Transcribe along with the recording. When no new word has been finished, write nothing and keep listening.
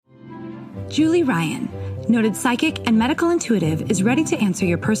Julie Ryan, noted psychic and medical intuitive, is ready to answer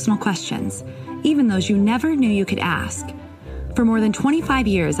your personal questions, even those you never knew you could ask. For more than 25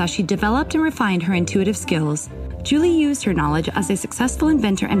 years, as she developed and refined her intuitive skills, Julie used her knowledge as a successful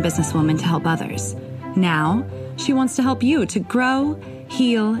inventor and businesswoman to help others. Now, she wants to help you to grow,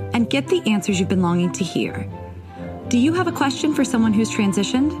 heal, and get the answers you've been longing to hear. Do you have a question for someone who's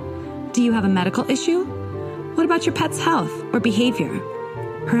transitioned? Do you have a medical issue? What about your pet's health or behavior?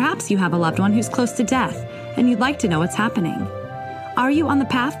 Perhaps you have a loved one who's close to death and you'd like to know what's happening. Are you on the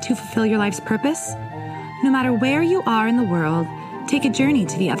path to fulfill your life's purpose? No matter where you are in the world, take a journey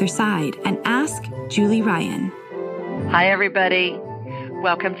to the other side and ask Julie Ryan. Hi, everybody.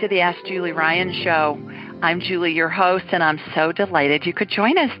 Welcome to the Ask Julie Ryan Show. I'm Julie, your host, and I'm so delighted you could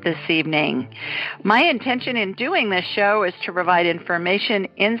join us this evening. My intention in doing this show is to provide information,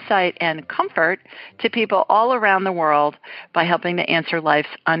 insight, and comfort to people all around the world by helping to answer life's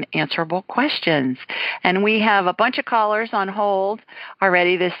unanswerable questions. And we have a bunch of callers on hold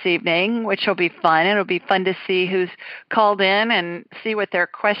already this evening, which will be fun. It'll be fun to see who's called in and see what their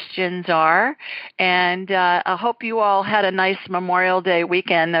questions are. And I hope you all had a nice Memorial Day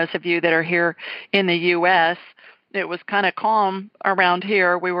weekend, those of you that are here in the U.S. It was kind of calm around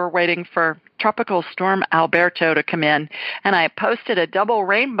here. We were waiting for Tropical Storm Alberto to come in, and I posted a double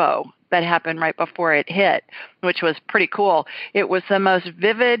rainbow that happened right before it hit, which was pretty cool. It was the most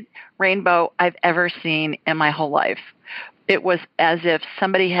vivid rainbow I've ever seen in my whole life. It was as if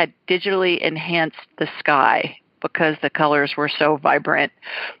somebody had digitally enhanced the sky because the colors were so vibrant.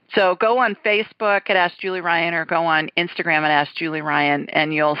 So go on Facebook at Ask Julie Ryan or go on Instagram at Ask Julie Ryan,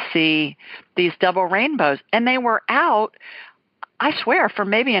 and you'll see these double rainbows. And they were out, I swear, for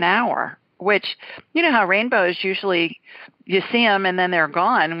maybe an hour, which, you know how rainbows usually, you see them and then they're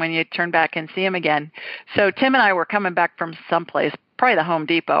gone when you turn back and see them again. So Tim and I were coming back from someplace, probably the Home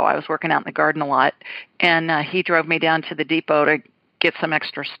Depot. I was working out in the garden a lot, and he drove me down to the depot to get some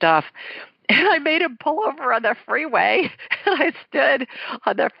extra stuff. And I made him pull over on the freeway, and I stood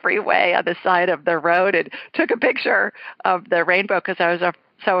on the freeway on the side of the road and took a picture of the rainbow because I was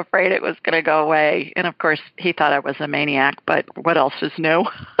so afraid it was going to go away. And, of course, he thought I was a maniac, but what else is new?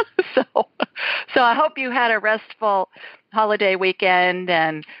 So I hope you had a restful holiday weekend.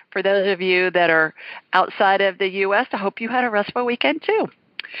 And for those of you that are outside of the U.S., I hope you had a restful weekend, too.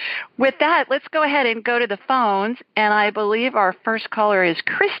 With that, let's go ahead and go to the phones, and I believe our first caller is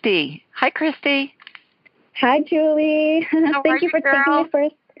Christy. Hi, Christy. Hi, Julie. Thank you for taking me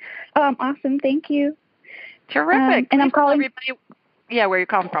first. Awesome, thank you. Terrific. And I'm calling. Yeah, where are you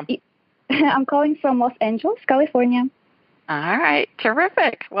calling from? I'm calling from Los Angeles, California. All right,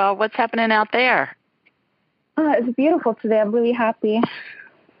 terrific. Well, what's happening out there? It's beautiful today. I'm really happy.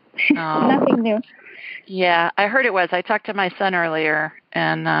 Oh. Nothing new. Yeah, I heard it was. I talked to my son earlier,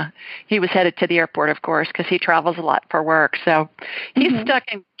 and he was headed to the airport, of course, because he travels a lot for work. So he's stuck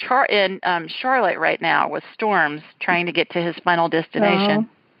in Charlotte right now with storms, trying to get to his final destination.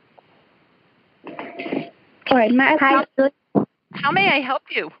 All right. How may I help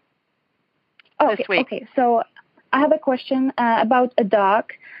you this week? Okay, so I have a question about a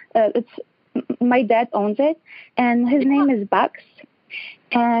dog. My dad owns it, and his name is Bugs.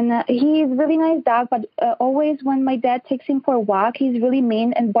 And he's a really nice dog, but always when my dad takes him for a walk, he's really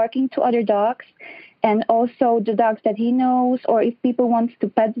mean and barking to other dogs. And also the dogs that he knows, or if people want to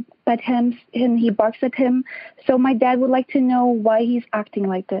pet him, he barks at him. So my dad would like to know why he's acting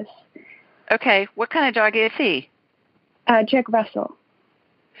like this. Okay. What kind of dog is he? Jack Russell.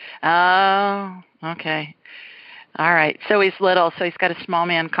 Oh, okay. All right. So he's little, so he's got a small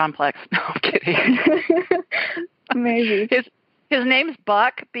man complex. No, I'm kidding. Maybe. His name's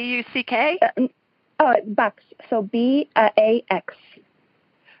Buck, B-U-C-K? Bucks. So B-A-X.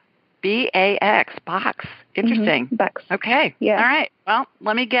 B-A-X, Bucks. Interesting. Mm-hmm. Bucks. Okay. Yeah. All right. Well,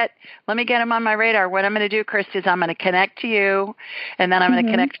 let me get him on my radar. What I'm going to do, Christy, is I'm going to connect to you, and then I'm going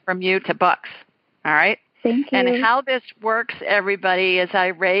to connect from you to Bucks. All right? Thank you. And how this works, everybody, is I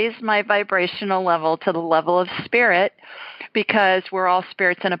raise my vibrational level to the level of spirit, because we're all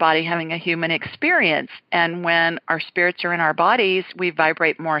spirits in a body having a human experience. And when our spirits are in our bodies, we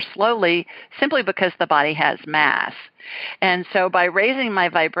vibrate more slowly simply because the body has mass. And so by raising my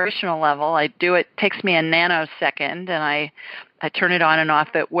vibrational level, takes me a nanosecond, and I turn it on and off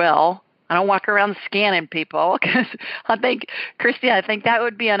at will. I don't walk around scanning people because Christy, I think that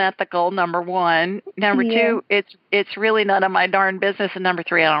would be unethical, number one. Number two, it's really none of my darn business. And number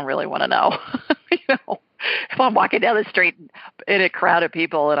three, I don't really want to know. If I'm walking down the street in a crowd of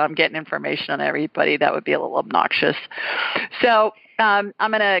people and I'm getting information on everybody, that would be a little obnoxious. So I'm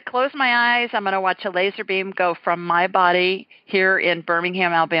going to close my eyes. I'm going to watch a laser beam go from my body here in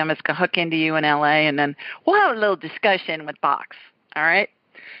Birmingham, Alabama. It's going to hook into you in LA, and then we'll have a little discussion with Box. All right?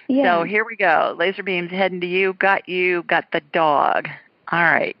 Yeah. So here we go. Laser beam's heading to you. Got the dog. All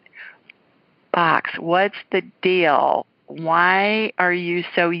right. Box, what's the deal? Why are you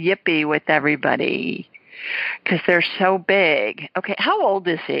so yippy with everybody? Because they're so big. Okay, how old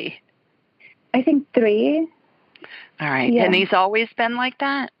is he? I think 3. All right. Yeah. And he's always been like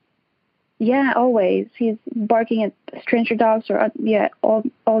that? Yeah, always. He's barking at stranger dogs or,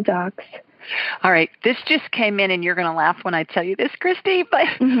 all dogs. All right. This just came in, and you're going to laugh when I tell you this, Christy, but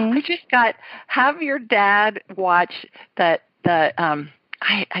I just have your dad watch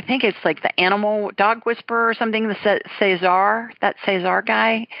I think it's like the animal dog whisperer or something, the Cesar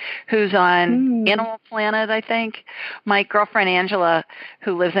guy who's on Animal Planet, I think. My girlfriend Angela,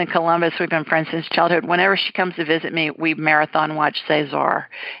 who lives in Columbus, we've been friends since childhood. Whenever she comes to visit me, we marathon watch Cesar.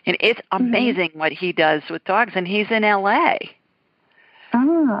 And it's amazing what he does with dogs, and he's in L.A.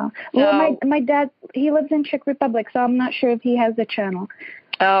 Oh. Well, my dad, he lives in Czech Republic, so I'm not sure if he has the channel.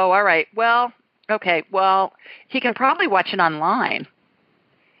 Oh, all right. Well, okay. Well, he can probably watch it online.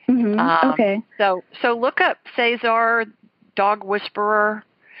 Okay. So look up Cesar Dog Whisperer,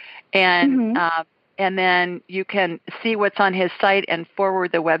 and then you can see what's on his site and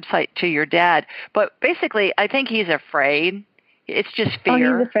forward the website to your dad. But basically, I think he's afraid. It's just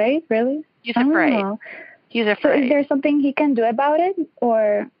fear. Oh, he's afraid? Really? He's afraid. He's afraid. So is there something he can do about it,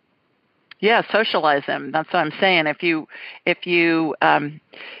 or? Yeah, socialize him. That's what I'm saying. If you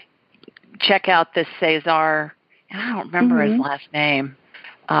check out this Cesar, I don't remember his last name.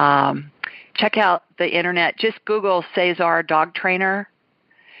 Check out the internet. Just Google Cesar dog trainer,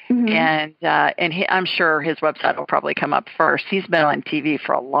 and I'm sure his website will probably come up first. He's been on TV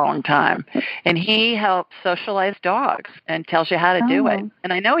for a long time, and he helps socialize dogs and tells you how to do it.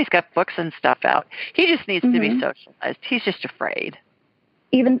 And I know he's got books and stuff out. He just needs to be socialized. He's just afraid.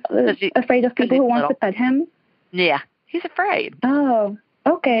 Even afraid of people who want to pet him? Yeah, he's afraid. Oh,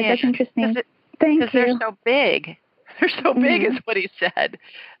 okay, that's interesting. Thank you. Because they're so big. They're so big is what he said.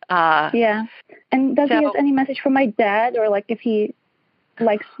 Yeah. And does he have any message for my dad, or like if he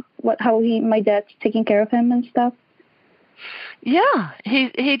likes my dad's taking care of him and stuff? Yeah.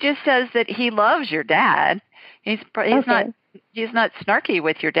 He just says that he loves your dad. He's not snarky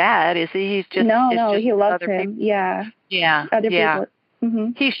with your dad, is he? He's just No, just he loves people. him. Yeah. Yeah. Other people.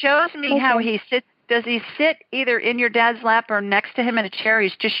 He shows me how he sits. Does he sit either in your dad's lap or next to him in a chair?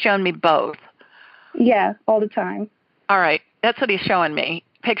 He's just shown me both. Yeah, all the time. All right. That's what he's showing me.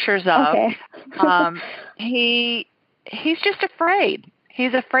 Pictures of. Okay. He's just afraid.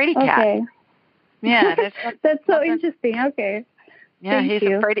 He's a fraidy cat. Okay. Yeah. That's so interesting. Okay. Yeah, he's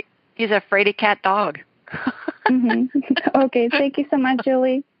a fraidy cat dog. Okay. Thank you so much,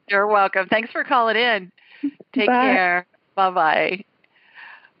 Julie. You're welcome. Thanks for calling in. Take care. Bye-bye.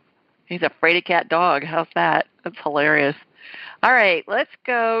 He's a fraidy cat dog. How's that? That's hilarious. All right, let's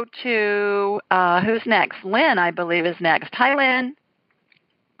go to who's next? Lynn, I believe, is next. Hi, Lynn.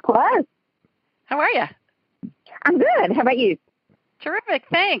 Hello. How are you? I'm good. How about you? Terrific,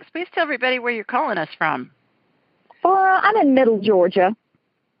 thanks. Please tell everybody where you're calling us from. Well, I'm in Middle Georgia.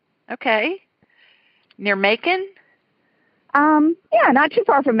 Okay. Near Macon? Yeah, not too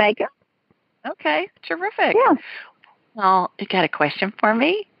far from Macon. Okay, terrific. Yeah. Well, you got a question for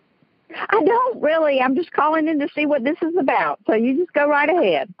me? I don't really. I'm just calling in to see what this is about. So you just go right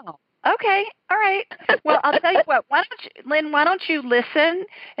ahead. Oh, okay. All right. Well, I'll tell you what. Lynn, why don't you listen?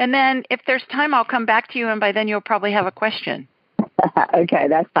 And then if there's time, I'll come back to you. And by then you'll probably have a question. Okay,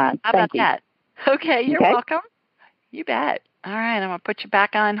 that's fine. How about Thank you. that? Okay, you're welcome. You bet. All right, I'm going to put you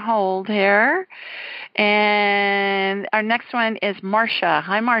back on hold here. And our next one is Marcia.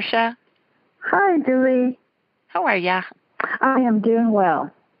 Hi, Marcia. Hi, Julie. How are ya? I am doing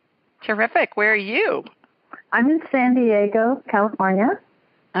well. Terrific. Where are you? I'm in San Diego, California.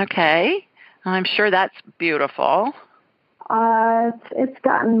 Okay. I'm sure that's beautiful. It's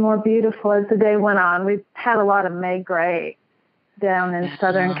gotten more beautiful as the day went on. We've had a lot of May gray down in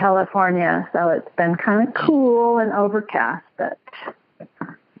Southern California, so it's been kind of cool and overcast. But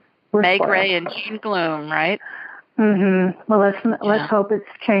May gray and June gloom, right? Mm-hmm. Well, let's hope it's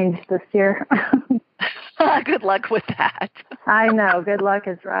changed this year. Good luck with that. I know. Good luck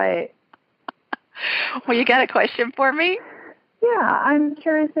is right. Well, you got a question for me? Yeah, I'm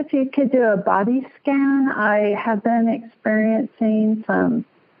curious if you could do a body scan. I have been experiencing some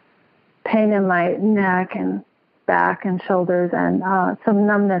pain in my neck and back and shoulders and some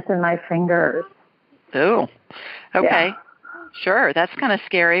numbness in my fingers. Oh, okay. Yeah. Sure. That's kind of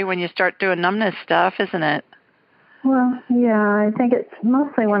scary when you start doing numbness stuff, isn't it? Well, yeah, I think it's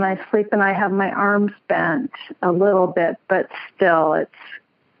mostly when I sleep and I have my arms bent a little bit, but still it's,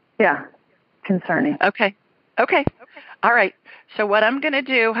 concerning. Okay. All right. So what I'm going to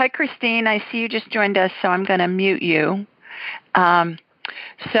do, hi, Christine, I see you just joined us, so I'm going to mute you.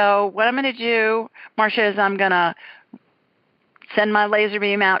 So what I'm going to do, Marcia, is I'm going to send my laser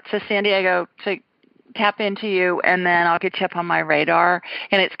beam out to San Diego to tap into you, and then I'll get you up on my radar.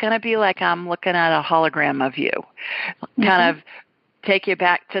 And it's going to be like I'm looking at a hologram of you, kind of take you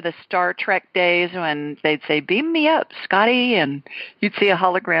back to the Star Trek days when they'd say, "Beam me up, Scotty," and you'd see a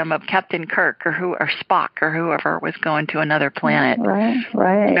hologram of Captain Kirk or Spock or whoever was going to another planet. Right.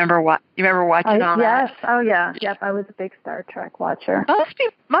 You remember watching all that? Yes. Oh, yeah. Yep. I was a big Star Trek watcher.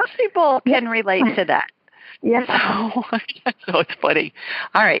 Most people can relate to that. Yes. So it's funny.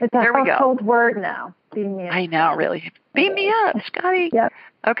 All right, it's here we go. It's a household word now. Beam me up. I know, really. Beam me up, Scotty. Yep.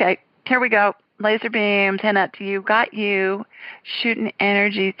 Okay, here we go. Laser beam, 10 out to you. Got you. Shooting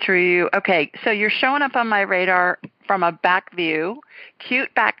energy through you. Okay, so you're showing up on my radar from a back view.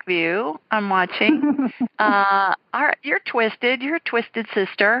 Cute back view. I'm watching. All right, you're twisted. You're a twisted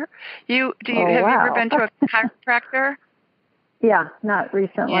sister. Have you ever been to a chiropractor? Yeah, not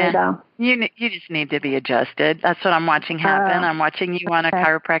recently though. You just need to be adjusted. That's what I'm watching happen. I'm watching you on a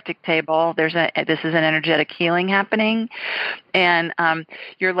chiropractic table. This is an energetic healing happening, and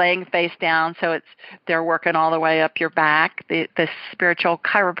you're laying face down, so they're working all the way up your back. The spiritual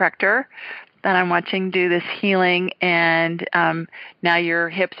chiropractor that I'm watching do this healing, and now your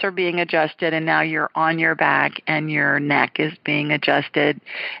hips are being adjusted, and now you're on your back, and your neck is being adjusted,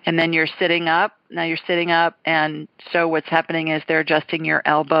 and then you're sitting up. Now you're sitting up, and so what's happening is they're adjusting your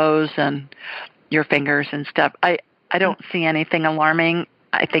elbows and your fingers and stuff. I don't see anything alarming.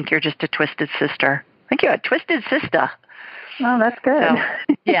 I think you're just a twisted sister. I think you're a twisted sister. Oh, that's good.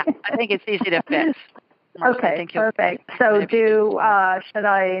 So, yeah, I think it's easy to fix. Okay, perfect. So should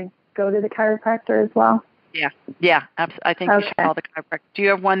I go to the chiropractor as well? Yeah. I think you should call the chiropractor. Do you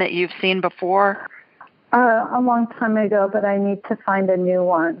have one that you've seen before? A long time ago, but I need to find a new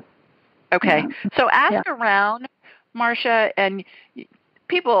one. Okay. So ask around, Marcia, and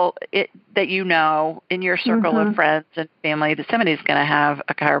people that you know in your circle of friends and family that somebody's going to have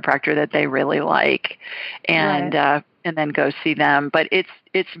a chiropractor that they really like, and then go see them. But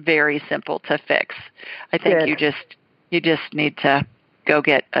it's very simple to fix. I think you just need to go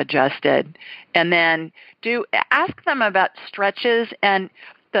get adjusted, and then ask them about stretches. And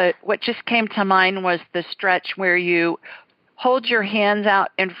what just came to mind was the stretch where you hold your hands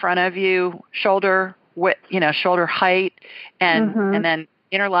out in front of you, shoulder height, and then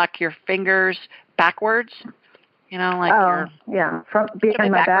interlock your fingers backwards. From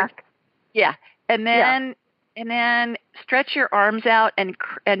behind my back. Yeah, and then stretch your arms out and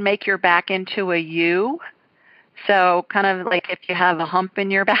make your back into a U. So kind of like if you have a hump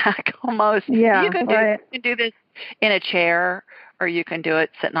in your back, almost. Yeah, you can do this in a chair, or you can do it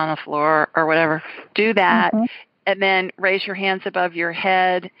sitting on the floor or whatever. Do that. And then raise your hands above your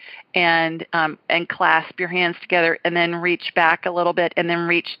head and clasp your hands together, and then reach back a little bit, and then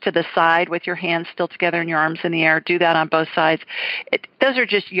reach to the side with your hands still together and your arms in the air. Do that on both sides. Those are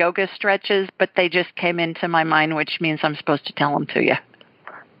just yoga stretches, but they just came into my mind, which means I'm supposed to tell them to you.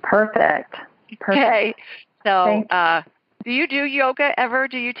 Perfect. Okay. So do you do yoga ever?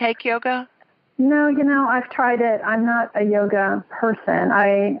 Do you take yoga? No, I've tried it. I'm not a yoga person.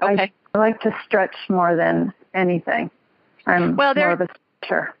 I like to stretch more than anything. I'm more of a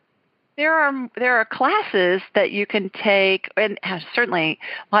stretcher. There are classes that you can take, and certainly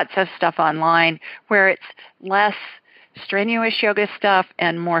lots of stuff online where it's less strenuous yoga stuff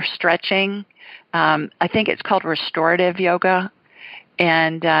and more stretching. I think it's called restorative yoga,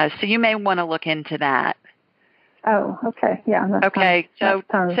 and so you may want to look into that. Oh, okay, yeah. Okay, so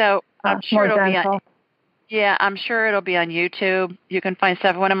I'm sure it'll be on. Yeah, I'm sure it'll be on YouTube. You can find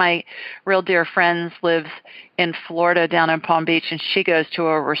stuff. One of my real dear friends lives in Florida down in Palm Beach, and she goes to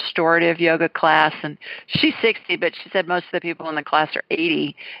a restorative yoga class, and she's 60, but she said most of the people in the class are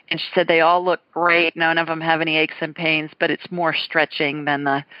 80, and she said they all look great. None of them have any aches and pains, but it's more stretching than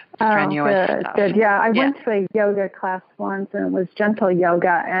the strenuous stuff. Good. Yeah, I went to a yoga class once, and it was gentle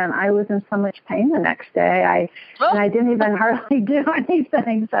yoga, and I was in so much pain the next day. And I didn't even hardly do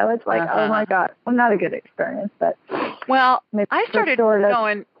anything, so it's like, oh my God, well, not a good experience, but I started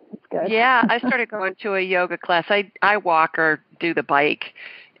going. Good. Yeah, I started going to a yoga class. I walk or do the bike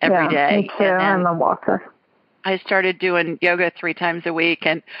every day. Me too. I'm a walker. I started doing yoga 3 times a week,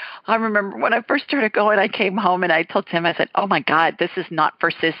 and I remember when I first started going, I came home and I told Tim, I said, "Oh my God, this is not for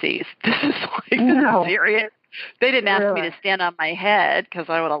sissies. This is serious." They didn't ask me to stand on my head because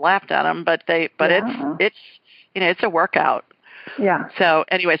I would have laughed at them, but it's it's a workout. Yeah. So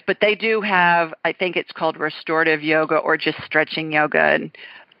anyways, but they do have, I think it's called restorative yoga or just stretching yoga and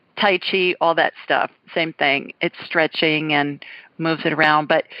Tai Chi, all that stuff. Same thing. It's stretching and moves it around,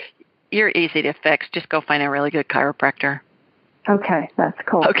 but you're easy to fix. Just go find a really good chiropractor. Okay, that's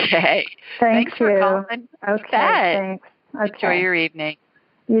cool. Okay. Thanks for calling. Okay, thanks. Okay. Enjoy your evening.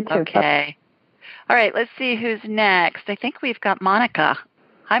 You too. Okay. All right, let's see who's next. I think we've got Monica.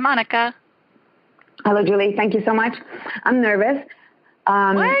 Hi, Monica. Hello, Julie. Thank you so much. I'm nervous.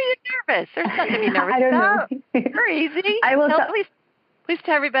 Why are you nervous? There's nothing to be nervous I don't about. know. You're easy. I will. Please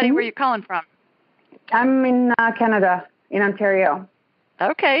tell everybody where you're calling from. I'm in Canada, in Ontario.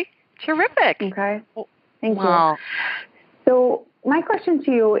 Okay. Terrific. Okay. Thank you. So my question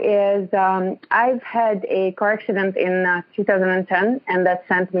to you is, I've had a car accident in 2010, and that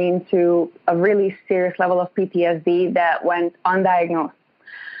sent me into a really serious level of PTSD that went undiagnosed.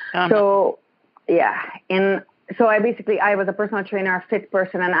 So, yeah. So I was a personal trainer, a fit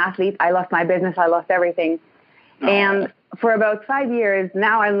person, an athlete. I lost my business. I lost everything. Oh. And for about 5 years,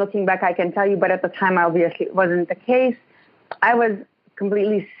 now I'm looking back, I can tell you, but at the time, obviously, it wasn't the case. I was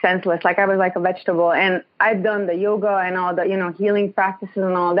completely senseless. Like I was like a vegetable. And I've done the yoga and all the, healing practices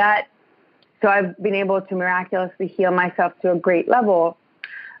and all that. So I've been able to miraculously heal myself to a great level.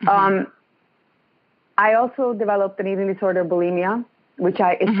 Mm-hmm. I also developed an eating disorder, bulimia, which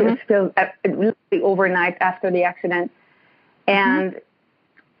it feels really overnight after the accident, and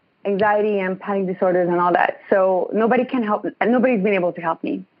anxiety and panic disorders and all that. So nobody's been able to help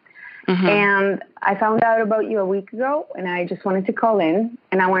me. Mm-hmm. And I found out about you a week ago, and I just wanted to call in,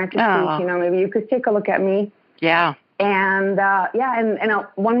 and I wanted to see if, maybe you could take a look at me. Yeah. And,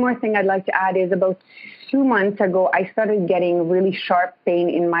 one more thing I'd like to add is about 2 months ago, I started getting really sharp pain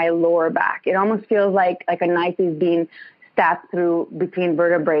in my lower back. It almost feels like a knife is being stabbed through between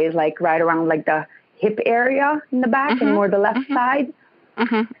vertebrae, like right around like the hip area in the back and more the left side.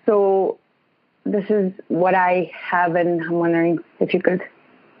 Mm-hmm. So this is what I have, and I'm wondering if you could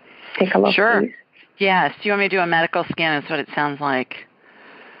take a look, please. Yes. Do you want me to do a medical scan? That's what it sounds like.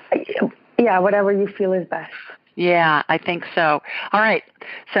 Yeah, whatever you feel is best. Yeah, I think so. All right.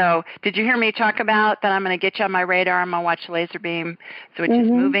 So did you hear me talk about that I'm going to get you on my radar? I'm going to watch laser beam, which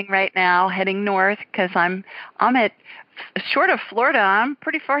is moving right now, heading north, because I'm at short of Florida. I'm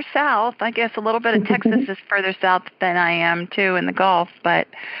pretty far south. I guess a little bit of Texas is further south than I am, too, in the Gulf. But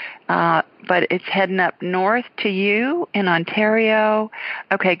it's heading up north to you in Ontario.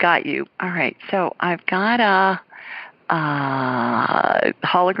 Okay, got you. All right. So I've got a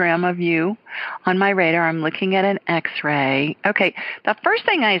hologram of you on my radar. I'm looking at an X-ray. Okay, the first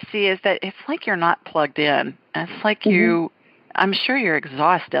thing I see is that it's like you're not plugged in. It's like I'm sure you're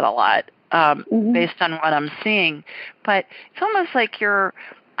exhausted a lot based on what I'm seeing, but it's almost like you're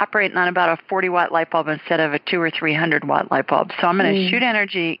operating on about a 40-watt light bulb instead of a 200 or 300-watt light bulb. So I'm going to shoot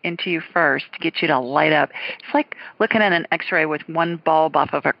energy into you first to get you to light up. It's like looking at an X-ray with one bulb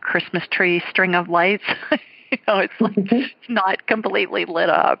off of a Christmas tree string of lights. It's like it's not completely lit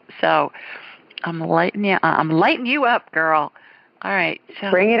up. So I'm lighting you up, girl. All right.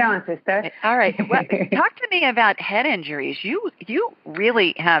 So, bring it on, sister. All right. Well, talk to me about head injuries. You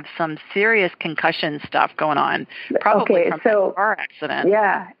really have some serious concussion stuff going on, probably from a car accident.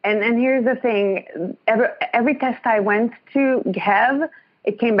 Yeah. And here's the thing. Every test I went to have,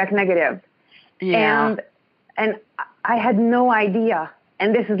 it came back negative. Yeah. And I had no idea.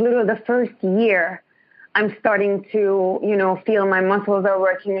 And this is literally the first year I'm starting to, feel my muscles are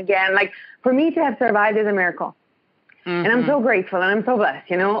working again. Like, for me to have survived is a miracle. Mm-hmm. And I'm so grateful and I'm so blessed,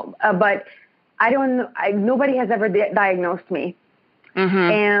 but I don't know. Nobody has ever diagnosed me.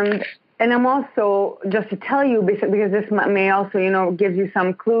 Mm-hmm. And I'm also, just to tell you, because this may also, give you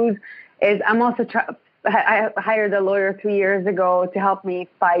some clues, is I'm also I hired a lawyer 2 years ago to help me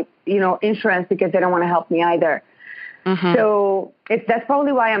fight, insurance, because they don't want to help me either. Mm-hmm. So that's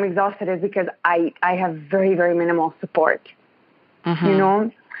probably why I'm exhausted, is because I have very, very minimal support,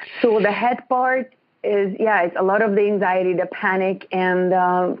 So the head part is, it's a lot of the anxiety, the panic,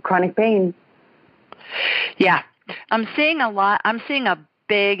 and chronic pain. Yeah. I'm seeing a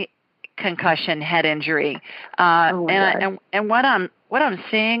big concussion head injury. And what I'm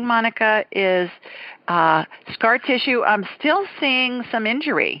seeing, Monica, is scar tissue. I'm still seeing some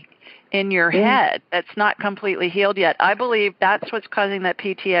injury in your head that's not completely healed yet. I believe that's what's causing that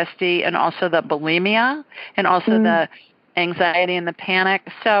PTSD, and also the bulimia, and also the anxiety and the panic.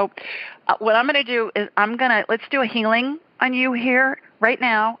 So what I'm going to do is let's do a healing on you here right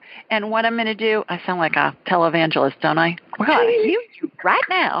now. And what I'm going to do, I sound like a televangelist, don't I? We're going to heal you right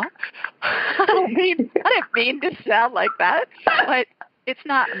now. I didn't mean to sound like that, but it's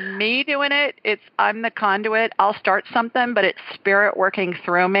not me doing it. I'm the conduit. I'll start something, but it's spirit working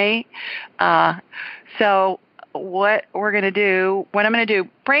through me. So what I'm going to do,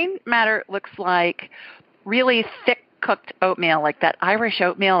 brain matter looks like really thick cooked oatmeal, like that Irish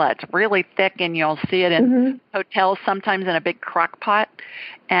oatmeal that's really thick, and you'll see it in hotels sometimes in a big crock pot.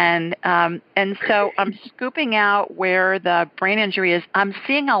 And so I'm scooping out where the brain injury is. I'm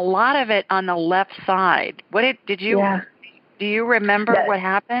seeing a lot of it on the left side. Do you remember what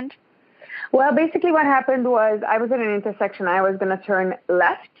happened? Well, basically what happened was I was at an intersection. I was going to turn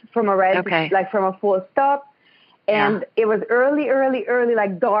left from a red, like from a full stop. And it was early,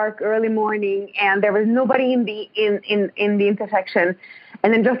 like dark, early morning, and there was nobody in the intersection.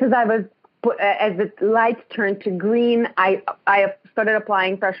 And then just as as the lights turned to green, I started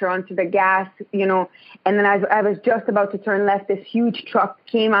applying pressure onto the gas, and then I was just about to turn left. This huge truck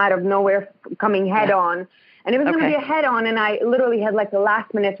came out of nowhere, coming head on. And it was going to be a head-on, and I literally had like a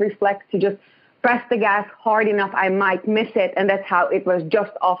last-minute reflex to just press the gas hard enough I might miss it, and that's how it was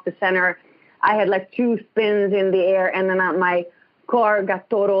just off the center. I had like 2 spins in the air, and then my car got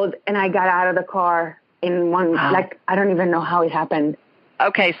totaled, and I got out of the car in one, I don't even know how it happened.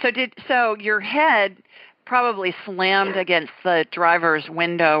 Okay, so your head probably slammed against the driver's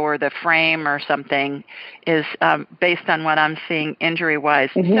window or the frame or something is based on what I'm seeing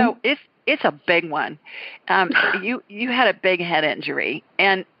injury-wise. Mm-hmm. So it's a big one. You had a big head injury,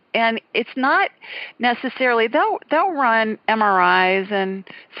 and it's not necessarily they'll run MRIs and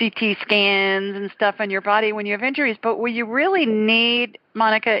CT scans and stuff on your body when you have injuries, but what you really need,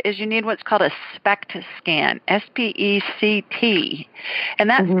 Monica, is you need what's called a SPECT scan, SPECT, and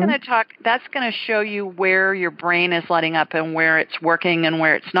that's going to show you where your brain is lighting up and where it's working and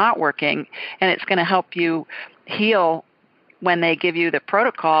where it's not working, and it's going to help you heal when they give you the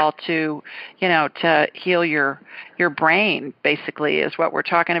protocol to heal your brain, basically, is what we're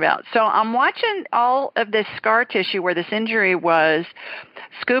talking about. So I'm watching all of this scar tissue where this injury was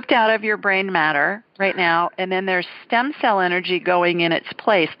scooped out of your brain matter right now, and then there's stem cell energy going in its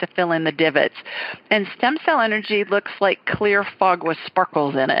place to fill in the divots. And stem cell energy looks like clear fog with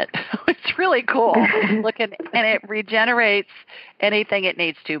sparkles in it. It's really cool looking, and it regenerates anything it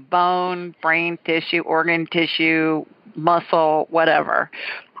needs to: bone, brain tissue, organ tissue, muscle, whatever.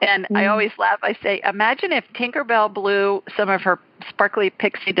 And I always laugh. I say, imagine if Tinkerbell blew some of her sparkly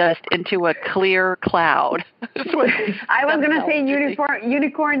pixie dust into a clear cloud. I was going to say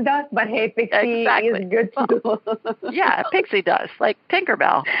unicorn dust, but hey, pixie is good too. Yeah, pixie dust, like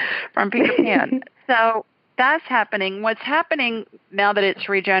Tinkerbell from Peter Pan. So that's happening. What's happening now that it's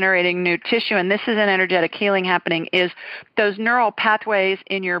regenerating new tissue, and this is an energetic healing happening, is those neural pathways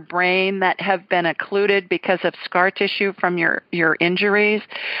in your brain that have been occluded because of scar tissue from your injuries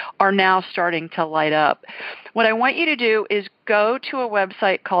are now starting to light up. What I want you to do is go to a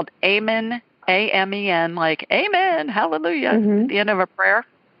website called Amen, A-M-E-N, like Amen, hallelujah, at the end of a prayer.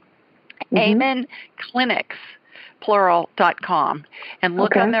 Amen Clinics, plural.com, and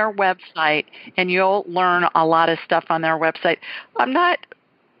look on their website, and you'll learn a lot of stuff on their website. I'm not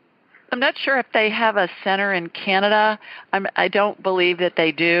sure if they have a center in Canada. I don't believe that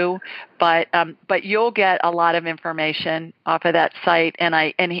they do, but you'll get a lot of information off of that site.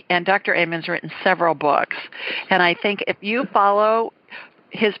 And Dr. Amen's written several books, and I think if you follow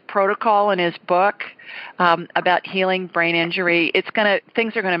his protocol in his book about healing brain injury,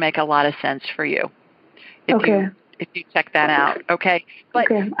 things are going to make a lot of sense for you. If you check that out, okay? But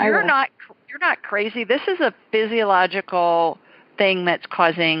you're not crazy. This is a physiological thing that's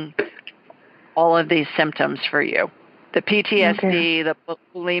causing all of these symptoms for you. The PTSD, the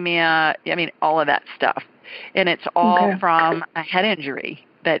bulimia, all of that stuff. And it's all from a head injury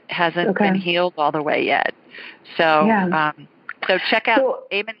that hasn't been healed all the way yet. So so check out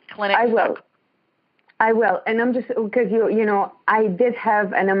Amen Clinic. I will. And I'm just, because, I did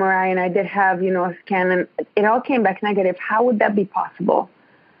have an MRI and I did have, a scan, and it all came back negative. How would that be possible?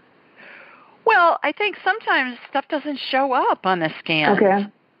 Well, I think sometimes stuff doesn't show up on the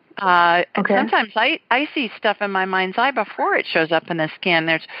scan. Sometimes I see stuff in my mind's eye before it shows up in the scan.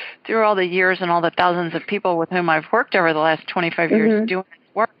 There's, through all the years and all the thousands of people with whom I've worked over the last 25 years doing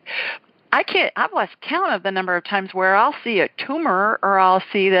this work, I've lost count of the number of times where I'll see a tumor, or I'll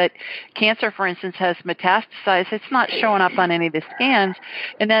see that cancer, for instance, has metastasized. It's not showing up on any of the scans.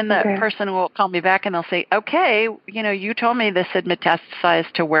 And then the person will call me back and they'll say, okay, you told me this had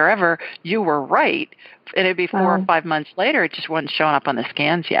metastasized to wherever. You were right. And it'd be 4 or 5 months later. It just wasn't showing up on the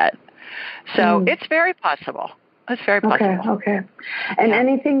scans yet. So it's very possible. It's very possible. Okay. And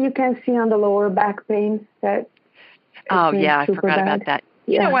anything you can see on the lower back pain that? Oh, yeah, I forgot about that.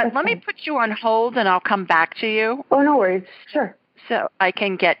 You know what? Let me put you on hold, and I'll come back to you. Oh, no worries. Sure. so I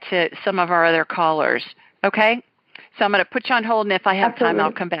can get to some of our other callers. Okay? So I'm going to put you on hold, and if I have time,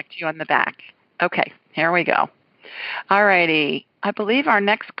 I'll come back to you on the back. Okay, here we go. All righty. I believe our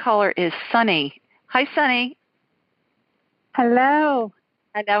next caller is Sunny. Hi, Sunny. Hello.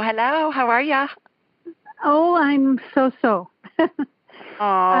 Hello. How are ya? Oh, I'm so.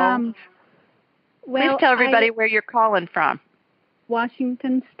 Oh. Please tell everybody where you're calling from.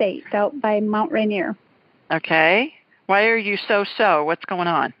 Washington State, out by Mount Rainier. Okay. Why are you so? What's going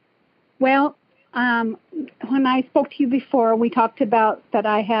on? Well, when I spoke to you before, we talked about that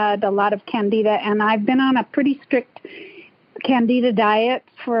I had a lot of candida, and I've been on a pretty strict candida diet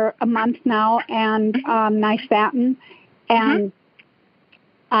for a month now, and nystatin. And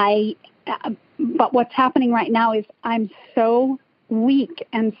but what's happening right now is I'm so weak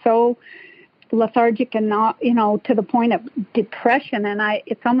and so lethargic and not, to the point of depression. And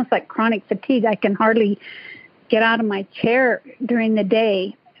it's almost like chronic fatigue. I can hardly get out of my chair during the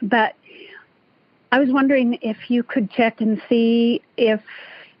day. But I was wondering if you could check and see if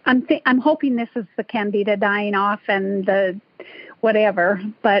I'm hoping this is the candida dying off and the whatever.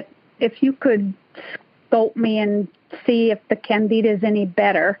 But if you could scope me and see if the candida is any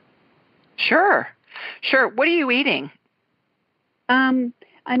better. Sure. What are you eating? I'm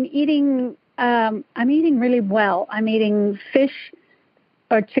eating really well. I'm eating fish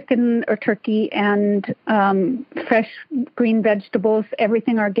or chicken or turkey and fresh green vegetables,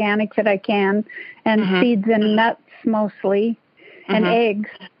 everything organic that I can, and seeds and nuts mostly, and eggs.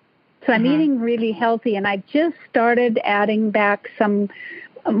 So I'm eating really healthy, and I just started adding back some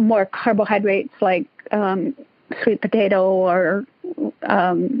more carbohydrates like sweet potato or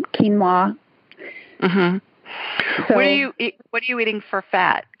quinoa. So, what are you eating for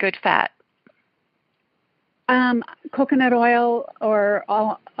fat? Good fat. Coconut oil or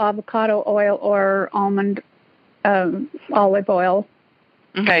avocado oil or almond olive oil.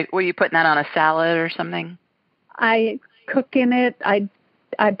 Okay. Were you putting that on a salad or something? I cook in it. I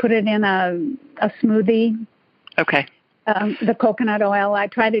put it in a smoothie. Okay. The coconut oil. I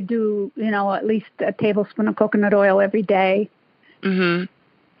try to do, at least a tablespoon of coconut oil every day.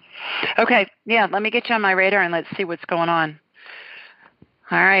 Okay. Yeah. Let me get you on my radar and let's see what's going on.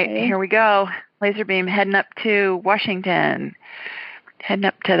 All right. Okay. Here we go. Laser beam heading up to Washington, heading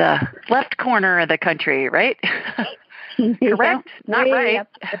up to the left corner of the country, right? Correct? Not right,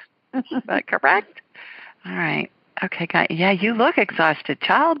 but correct. All right. Okay, guys. Yeah, you look exhausted,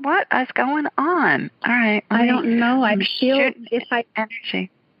 child. What is going on? All right. I don't know. I feel energy.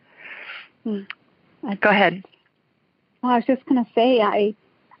 Go ahead. Well, I was just going to say I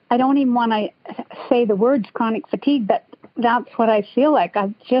don't even want to say the words chronic fatigue, but that's what I feel like.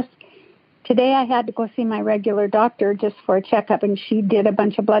 Today I had to go see my regular doctor just for a checkup, and she did a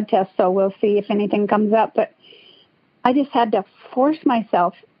bunch of blood tests, so we'll see if anything comes up. But I just had to force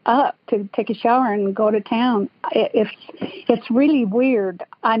myself up to take a shower and go to town. It's really weird.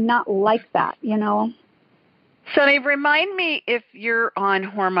 I'm not like that, Sonny, remind me if you're on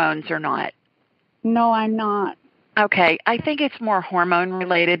hormones or not. No, I'm not. Okay. I think it's more hormone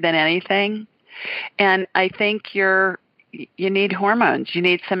related than anything. And I think you need hormones. You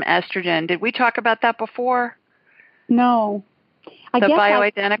need some estrogen. Did we talk about that before? No. The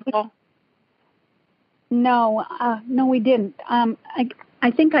bioidentical? No, we didn't. I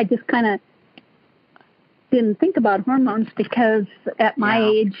think I just kind of didn't think about hormones because at my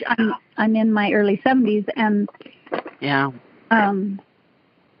age, I'm in my early 70s, and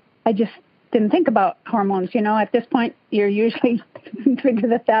I just didn't think about hormones. At this point, you're usually figure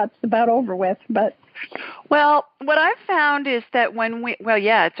that that's about over with, but. Well, what I've found is that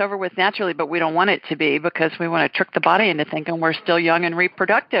it's over with naturally, but we don't want it to be because we want to trick the body into thinking we're still young and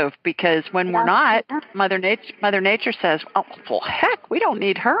reproductive, because when we're not, Mother Nature says, oh, well, heck, we don't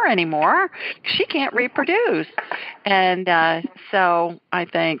need her anymore. She can't reproduce. And so I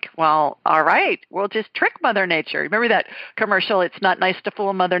think, well, all right, we'll just trick Mother Nature. Remember that commercial, It's Not Nice to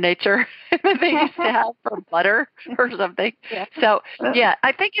Fool Mother Nature? They used to have for butter or something. Yeah. So,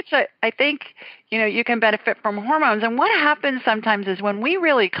 I think you can benefit from hormones. And what happens sometimes is when we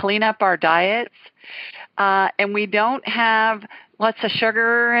really clean up our diets and we don't have lots of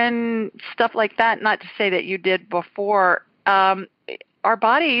sugar and stuff like that, not to say that you did before, our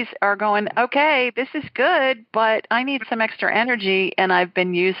bodies are going, okay, this is good, but I need some extra energy, and I've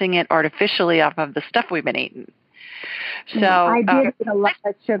been using it artificially off of the stuff we've been eating. So I did eat a lot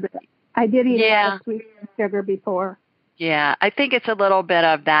of sugar. I did eat a lot of sweet sugar before. Yeah, I think it's a little bit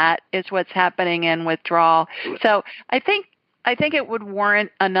of that is what's happening in withdrawal. So I think it would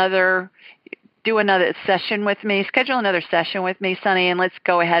warrant do another session with me, schedule another session with me, Sonny, and let's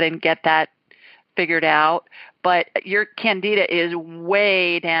go ahead and get that figured out. but your candida is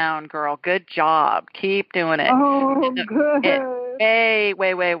way down, girl. Good job. Keep doing it. Oh, good.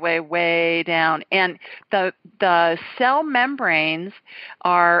 Way down. And the cell membranes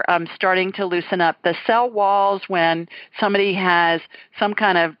are starting to loosen up. The cell walls, when somebody has some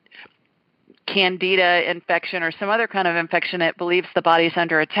kind of candida infection or some other kind of infection, it believes the body's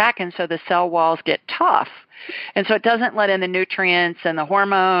under attack, and so the cell walls get tough. And so it doesn't let in the nutrients and the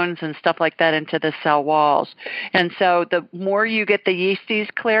hormones and stuff like that into the cell walls. And so the more you get the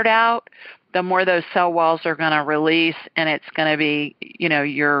yeasties cleared out, the more those cell walls are going to release, and it's going to be,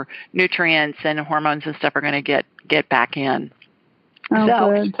 your nutrients and hormones and stuff are going to get back in.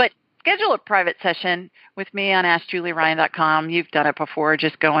 Good. But schedule a private session with me on AskJulieRyan.com. You've done it before.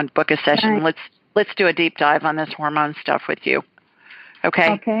 Just go and book a session. Right. Let's do a deep dive on this hormone stuff with you.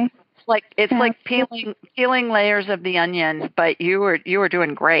 Okay. Okay. It's like peeling layers of the onion, but you were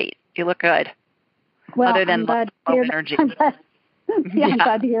doing great. You look good. Well, other than low energy. I'm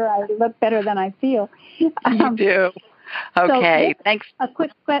glad to hear I look better than I feel. You do. Okay. So thanks.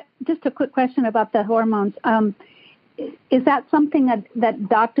 Just a quick question about the hormones. Is that something that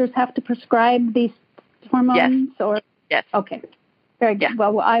doctors have to prescribe, these hormones? Yes. Or yes. Okay. Very good. Yeah.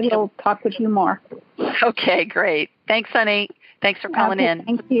 Well, I will talk with you more. Okay, great. Thanks, honey. Thanks for calling in.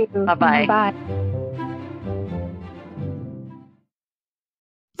 Thank you. Bye-bye. Bye.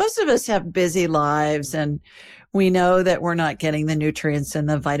 Most of us have busy lives, and we know that we're not getting the nutrients and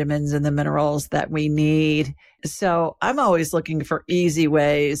the vitamins and the minerals that we need. So I'm always looking for easy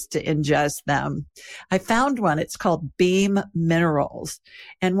ways to ingest them. I found one. It's called Beam Minerals.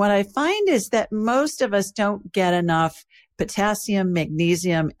 And what I find is that most of us don't get enough potassium,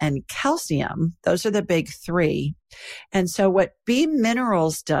 magnesium, and calcium. Those are the big three. And so what Beam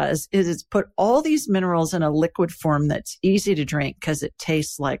Minerals does is it's put all these minerals in a liquid form that's easy to drink because it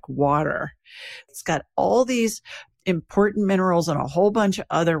tastes like water. It's got all these important minerals and a whole bunch of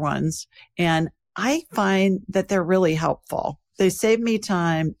other ones. And I find that they're really helpful. They save me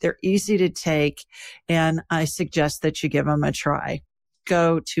time. They're easy to take. And I suggest that you give them a try.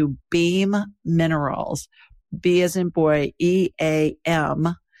 Go to Beam Minerals, B as in boy,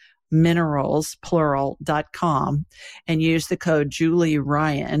 EAM, minerals, plural.com, and use the code Julie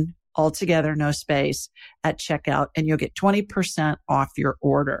Ryan, altogether, no space, at checkout, and you'll get 20% off your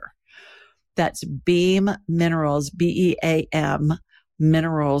order. That's Beam Minerals, BEAM,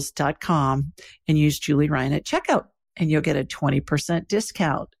 minerals.com, and use Julie Ryan at checkout, and you'll get a 20%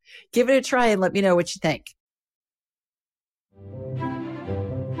 discount. Give it a try and let me know what you think.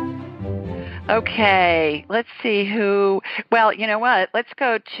 Okay, let's see well, you know what? Let's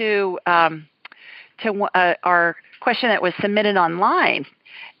go to our question that was submitted online,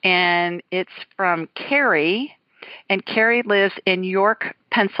 and it's from Carrie, and Carrie lives in York,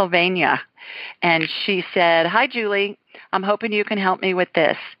 Pennsylvania, and she said, "Hi, Julie. I'm hoping you can help me with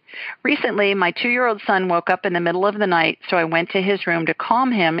this. Recently, my 2-year-old son woke up in the middle of the night, so I went to his room to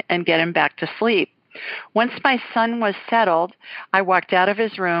calm him and get him back to sleep. Once my son was settled, I walked out of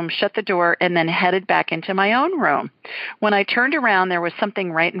his room, shut the door, and then headed back into my own room. When I turned around, there was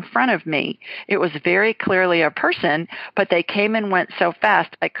something right in front of me. It was very clearly a person, but they came and went so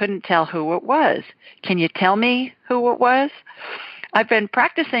fast I couldn't tell who it was. Can you tell me who it was? I've been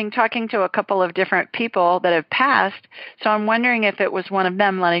practicing talking to a couple of different people that have passed, so I'm wondering if it was one of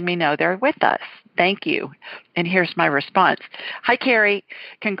them letting me know they're with us. Thank you." And here's my response. "Hi, Carrie.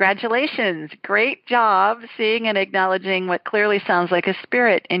 Congratulations. Great job seeing and acknowledging what clearly sounds like a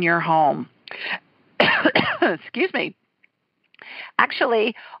spirit in your home." Excuse me.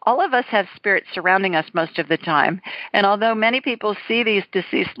 Actually, all of us have spirits surrounding us most of the time, and although many people see these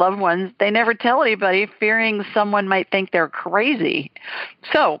deceased loved ones, they never tell anybody, fearing someone might think they're crazy.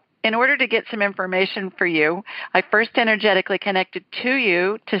 So, in order to get some information for you, I first energetically connected to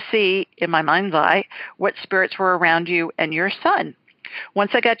you to see, in my mind's eye, what spirits were around you and your son.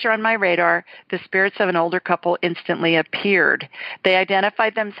 Once I got you on my radar, the spirits of an older couple instantly appeared. They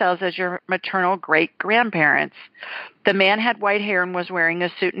identified themselves as your maternal great-grandparents. The man had white hair and was wearing a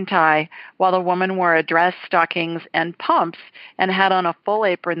suit and tie, while the woman wore a dress, stockings, and pumps, and had on a full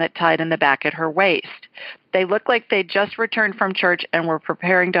apron that tied in the back at her waist. They looked like they just returned from church and were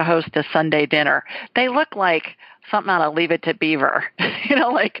preparing to host a Sunday dinner. They looked like something out of Leave It to Beaver,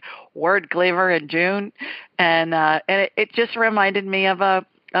 like Ward Cleaver and June, and it just reminded me of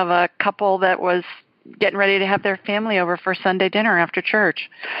a couple that was getting ready to have their family over for Sunday dinner after church.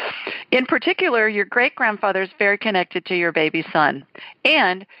 In particular, your great-grandfather is very connected to your baby son,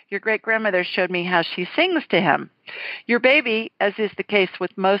 and your great-grandmother showed me how she sings to him. Your baby, as is the case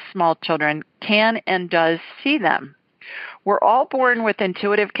with most small children, can and does see them. We're all born with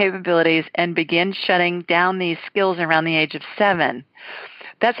intuitive capabilities and begin shutting down these skills around the age of 7.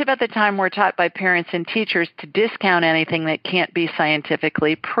 That's about the time we're taught by parents and teachers to discount anything that can't be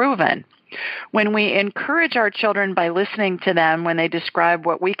scientifically proven. When we encourage our children by listening to them when they describe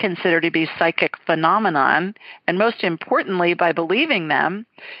what we consider to be psychic phenomenon, and most importantly, by believing them,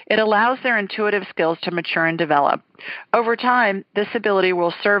 it allows their intuitive skills to mature and develop. Over time, this ability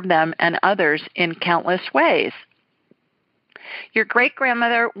will serve them and others in countless ways. Your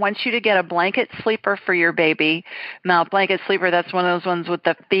great-grandmother wants you to get a blanket sleeper for your baby. Now, blanket sleeper, that's one of those ones with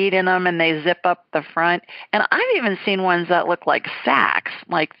the feet in them and they zip up the front. And I've even seen ones that look like sacks,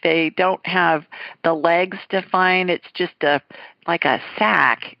 like they don't have the legs defined. It's just like a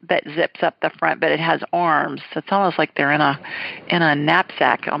sack that zips up the front, but it has arms. So it's almost like they're in a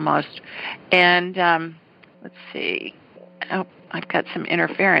knapsack almost. And let's see. Oh, I've got some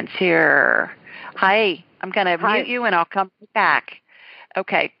interference here. Hi. I'm going to mute you, and I'll come back.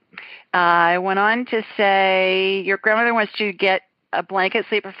 Okay. I went on to say your grandmother wants you to get a blanket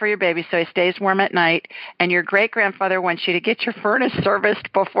sleeper for your baby so he stays warm at night, and your great-grandfather wants you to get your furnace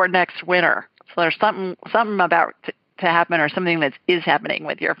serviced before next winter. So there's something about to happen or something that is happening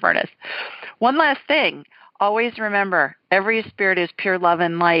with your furnace. One last thing. Always remember, every spirit is pure love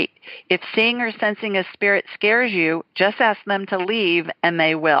and light. If seeing or sensing a spirit scares you, just ask them to leave, and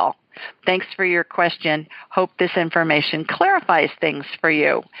they will. Thanks for your question. Hope this information clarifies things for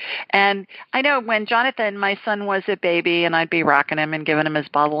you. And I know when Jonathan, my son, was a baby, and I'd be rocking him and giving him his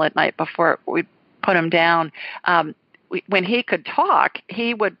bottle at night before we put him down, when he could talk,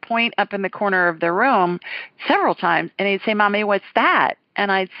 he would point up in the corner of the room several times, and he'd say, "Mommy, what's that?" And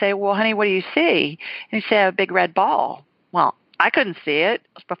I'd say, "Well, honey, what do you see?" And he'd say, "A big red ball." Well, I couldn't see it. It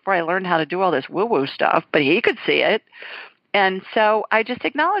was before I learned how to do all this woo-woo stuff, but he could see it. And so I just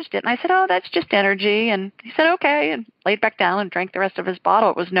acknowledged it. And I said, "Oh, that's just energy." And he said, "Okay," and laid back down and drank the rest of his bottle.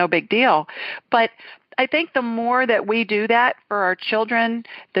 It was no big deal. But I think the more that we do that for our children,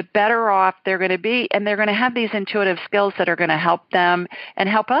 the better off they're going to be. And they're going to have these intuitive skills that are going to help them and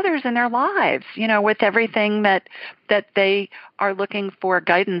help others in their lives, with everything that they are looking for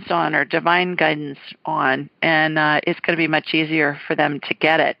guidance on or divine guidance on. And it's going to be much easier for them to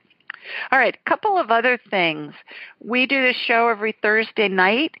get it. All right, a couple of other things. We do this show every Thursday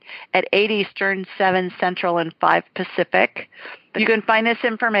night at 8 Eastern, 7 Central, and 5 Pacific. You can find this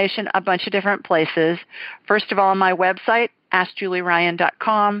information a bunch of different places. First of all, on my website,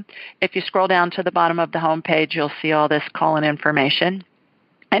 AskJulieRyan.com. If you scroll down to the bottom of the homepage, you'll see all this call-in information.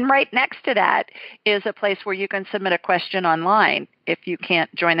 And right next to that is a place where you can submit a question online if you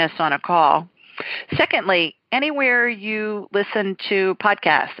can't join us on a call. Secondly, anywhere you listen to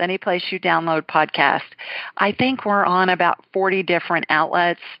podcasts, any place you download podcasts, I think we're on about 40 different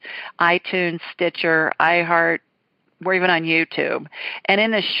outlets, iTunes, Stitcher, iHeart. We're even on YouTube. And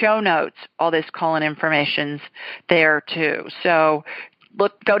in the show notes, all this call-in information's there too. So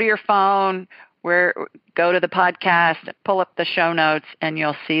go to your phone, go to the podcast, pull up the show notes, and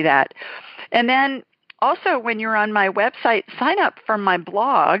you'll see that. And then also, when you're on my website, sign up for my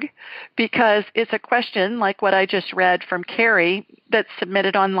blog because it's a question like what I just read from Carrie that's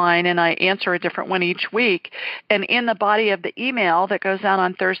submitted online, and I answer a different one each week. And in the body of the email that goes out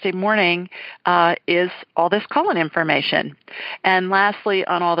on Thursday morning is all this call-in information. And lastly,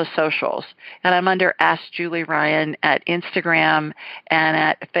 on all the socials. And I'm under Ask Julie Ryan at Instagram and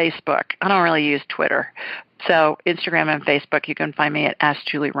at Facebook. I don't really use Twitter. So Instagram and Facebook, you can find me at Ask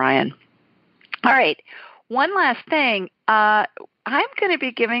Julie Ryan. All right. One last thing. I'm going to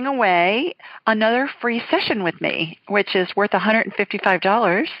be giving away another free session with me, which is worth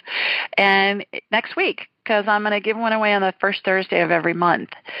 $155 and next week, because I'm going to give one away on the first Thursday of every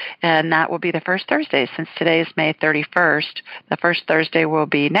month. And that will be the first Thursday. Since today is May 31st, the first Thursday will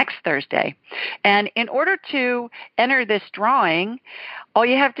be next Thursday. And in order to enter this drawing, all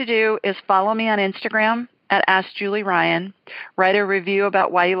you have to do is follow me on Instagram at Ask Julie Ryan, write a review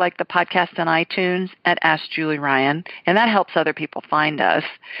about why you like the podcast on iTunes at Ask Julie Ryan, and that helps other people find us.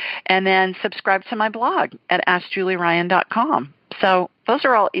 And then subscribe to my blog at AskJulieRyan.com. So those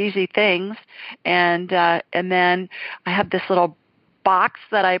are all easy things. And then I have this little box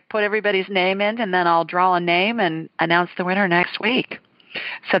that I put everybody's name in, and then I'll draw a name and announce the winner next week.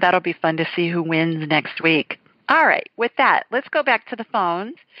 So that'll be fun to see who wins next week. All right, with that, let's go back to the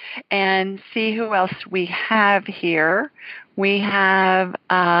phones and see who else we have here. We have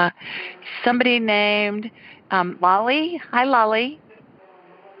somebody named Lolly. Hi, Lolly.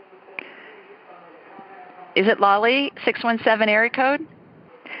 Is it Lolly, 617 area code?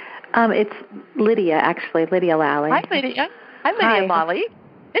 It's Lydia, actually, Lydia Lally. Hi, Lydia. Hi, Lydia Lolly.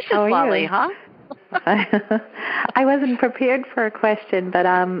 This is Lolly, huh? I wasn't prepared for a question, but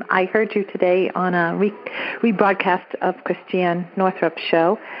I heard you today on a rebroadcast of Christiane Northrup's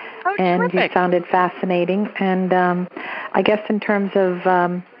show, and terrific. You sounded fascinating. And I guess in terms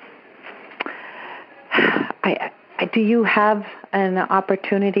of, do you have an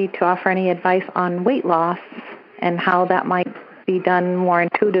opportunity to offer any advice on weight loss and how that might be done more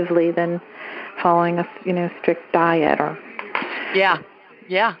intuitively than following a strict diet? Or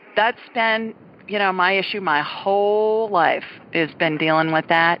Yeah, that's been my issue my whole life has been dealing with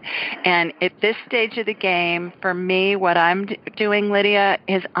that. And at this stage of the game, for me, what I'm doing, Lydia,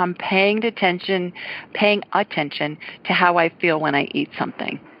 is I'm paying attention to how I feel when I eat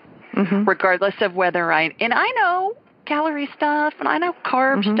something, regardless of whether I know calorie stuff and I know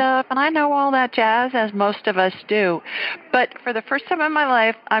carb stuff and I know all that jazz, as most of us do. But for the first time in my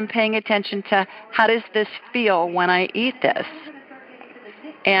life, I'm paying attention to how does this feel when I eat this.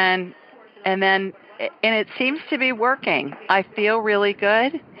 And it seems to be working. I feel really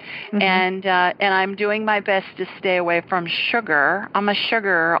good, and I'm doing my best to stay away from sugar. I'm a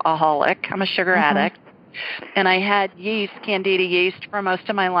sugaraholic. I'm a sugar addict, and I had candida yeast for most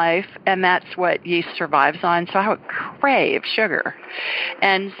of my life, and that's what yeast survives on. So I would crave sugar,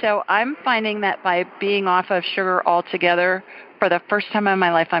 and so I'm finding that by being off of sugar altogether, for the first time in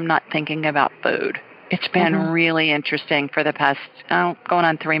my life, I'm not thinking about food. It's been really interesting for the past, going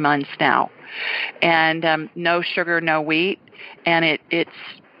on 3 months now. And no sugar, no wheat. And it's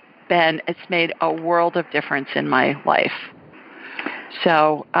made a world of difference in my life.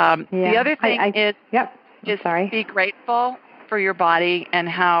 So the other thing is be grateful for your body and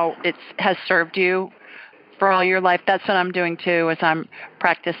how it has served you for all your life. That's what I'm doing too, is I'm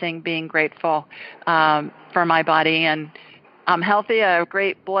practicing being grateful for my body. And I'm healthy. I have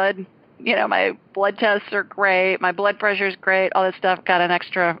great blood. My blood tests are great. My blood pressure is great. All that stuff got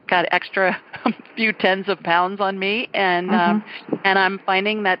extra few tens of pounds on me, and I'm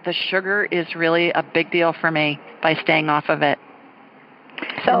finding that the sugar is really a big deal for me by staying off of it.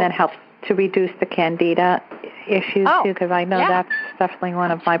 So, and that helps to reduce the candida issues too, because I know that's definitely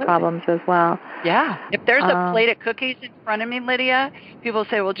one of my problems as well. Yeah. If there's a plate of cookies in front of me, Lydia, people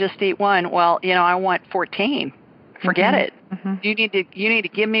say, "Well, just eat one." Well, I want 14. Forget it. You need to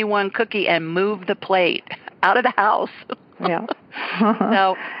give me one cookie and move the plate out of the house. Yeah.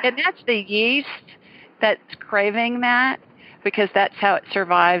 So, and that's the yeast that's craving that, because that's how it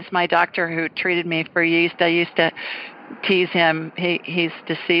survives. My doctor who treated me for yeast, I used to tease him. He's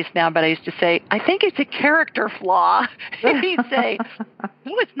deceased now, but I used to say, "I think it's a character flaw." He'd say,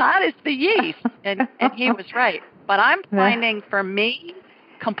 "No, it's not. It's the yeast," and he was right. But I'm finding for me,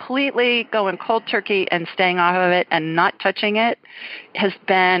 completely going cold turkey and staying off of it and not touching it has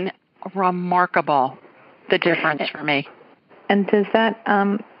been remarkable, the difference for me. And does that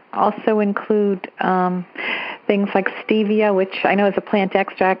also include things like stevia, which I know is a plant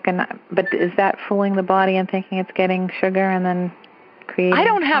extract, but is that fooling the body and thinking it's getting sugar and then creating? I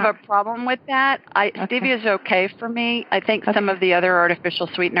don't have a problem with that. Stevia is okay for me. I think some of the other artificial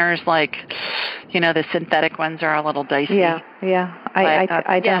sweeteners, like the synthetic ones, are a little dicey. Yeah.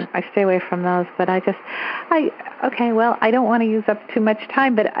 I stay away from those, but I don't want to use up too much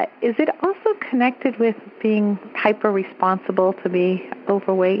time, but is it also connected with being hyper-responsible to be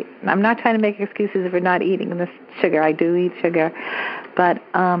overweight? I'm not trying to make excuses if you're not eating this sugar. I do eat sugar, but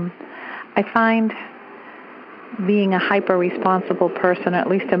I find being a hyper-responsible person, at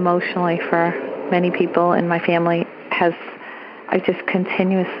least emotionally for many people in my family, I just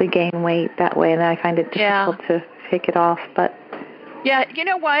continuously gain weight that way, and I find it difficult to take it off. But yeah, you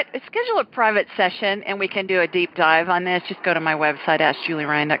know what? Schedule a private session, and we can do a deep dive on this. Just go to my website,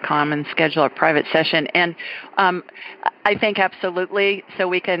 AskJulieRyan.com, and schedule a private session. And I think absolutely. So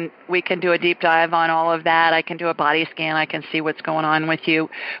we can do a deep dive on all of that. I can do a body scan. I can see what's going on with you.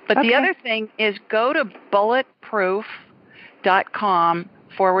 But the other thing is go to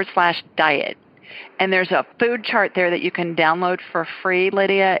bulletproof.com/diet. And there's a food chart there that you can download for free,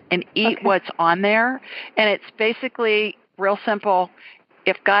 Lydia, and eat what's on there. And it's basically real simple.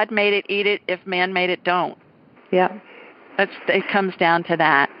 If God made it, eat it. If man made it, don't. Yeah. It comes down to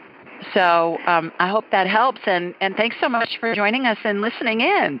that. So I hope that helps. And thanks so much for joining us and listening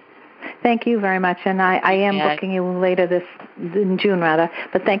in. Thank you very much. And I am booking you later in June, rather.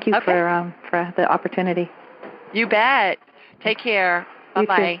 But thank you for the opportunity. You bet. Take care.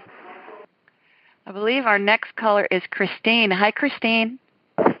 Bye-bye. I believe our next caller is Christine. Hi, Christine.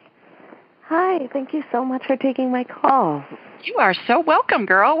 Hi. Thank you so much for taking my call. You are so welcome,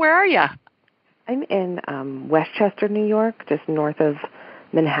 girl. Where are you? I'm in Westchester, New York, just north of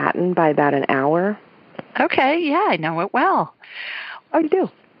Manhattan by about an hour. Okay. Yeah, I know it well. Oh, you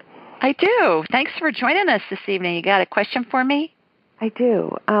do? I do. Thanks for joining us this evening. You got a question for me? I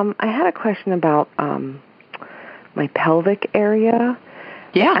do. I had a question about my pelvic area.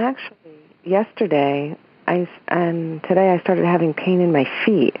 Yeah. Actually, yesterday and today I started having pain in my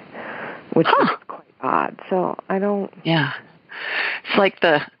feet, which is quite odd. So I don't. Yeah. It's like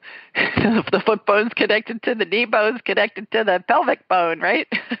the foot bone's connected to the knee bone's connected to the pelvic bone, right?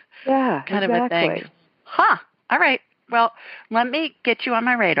 Yeah, kind exactly. of a thing. Huh. All right. Well, let me get you on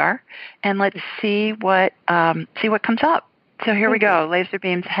my radar, and let's see what comes up. So here we go. Laser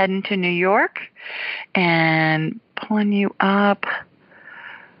beams heading to New York, and pulling you up.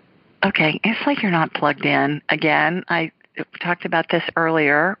 Okay, it's like you're not plugged in again. I talked about this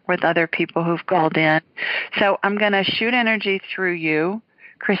earlier with other people who've called in. So I'm going to shoot energy through you,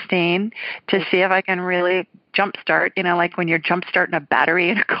 Christine, to see if I can really jumpstart, like when you're jumpstarting a battery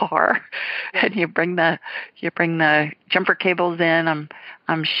in a car and you bring the jumper cables in.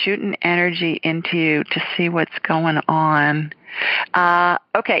 I'm shooting energy into you to see what's going on.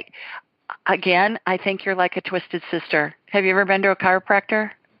 Okay. Again, I think you're like a twisted sister. Have you ever been to a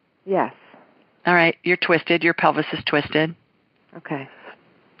chiropractor? Yes. All right. You're twisted. Your pelvis is twisted. Okay.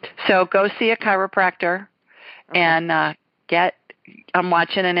 So go see a chiropractor and I'm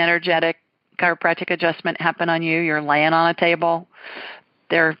watching an energetic chiropractic adjustment happen on you. You're laying on a table.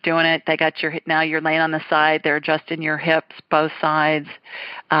 They're doing it. They got now you're laying on the side. They're adjusting your hips, both sides,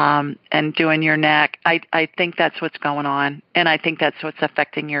 and doing your neck. I think that's what's going on, and I think that's what's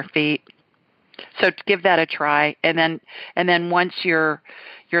affecting your feet. So give that a try, and then once you're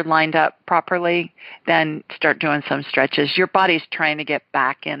lined up properly, then start doing some stretches. Your body's trying to get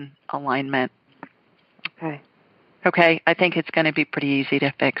back in alignment. Okay. Okay. I think it's going to be pretty easy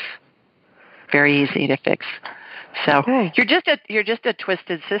to fix. Very easy to fix. So you're just a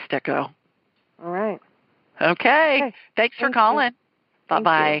twisted sister, girl. All right. Okay. Thanks for calling.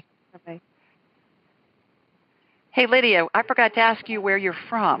 Bye-bye. Bye-bye. Hey, Lydia, I forgot to ask you where you're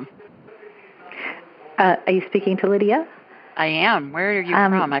from. Are you speaking to Lydia? I am. Where are you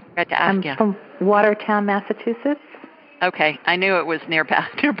from? I forgot to ask you. I'm from Watertown, Massachusetts. Okay. I knew it was near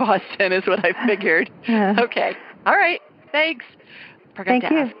Boston is what I figured. Okay. All right. Thanks. Thank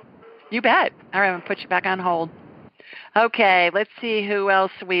you. Ask. You bet. All right. I'm going to put you back on hold. Okay. Let's see who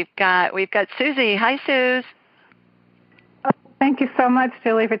else we've got. We've got Susie. Hi, Suze. Thank you so much,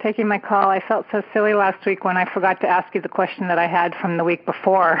 Julie, for taking my call. I felt so silly last week when I forgot to ask you the question that I had from the week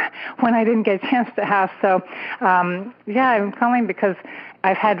before when I didn't get a chance to ask. So, I'm calling because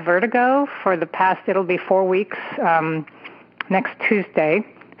I've had vertigo for the past, it'll be 4 weeks next Tuesday.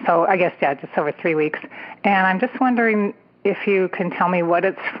 So I guess, just over 3 weeks. And I'm just wondering if you can tell me what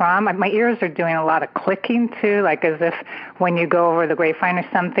it's from. My ears are doing a lot of clicking too, like as if when you go over the grapevine or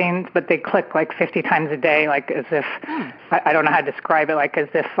something, but they click like 50 times a day, like as if, I don't know how to describe it, like as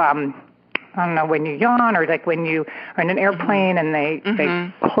if, I don't know, when you yawn or like when you are in an airplane and they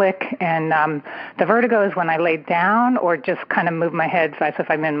click. And the vertigo is when I lay down or just kind of move my head as if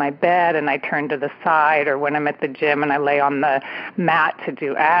I'm in my bed and I turn to the side, or when I'm at the gym and I lay on the mat to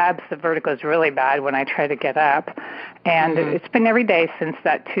do abs. The vertigo is really bad when I try to get up. And it's been every day since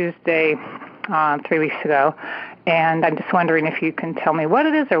that Tuesday 3 weeks ago. And I'm just wondering if you can tell me what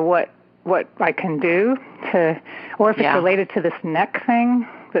it is or what I can do or if it's related to this neck thing.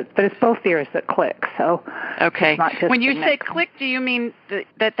 But it's both ears that click, so okay. It's not just when you say click, do you mean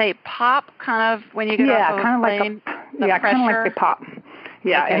that they pop kind of when you get off of a plane? Kind of like they pop.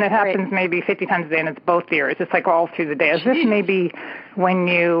 Yeah, okay, and it happens maybe 50 times a day, and it's both ears. It's like all through the day. As if maybe when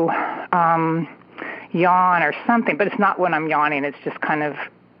you yawn or something, but it's not when I'm yawning. It's just kind of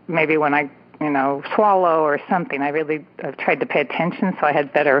maybe when I swallow or something. I've tried to pay attention, so I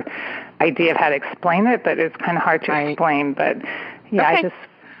had better idea of how to explain it, but it's kind of hard to explain. But I just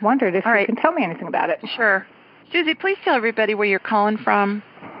wondered if you can tell me anything about it. Sure. Susie, please tell everybody where you're calling from.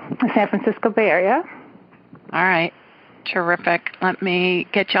 The San Francisco Bay Area. All right. Terrific. Let me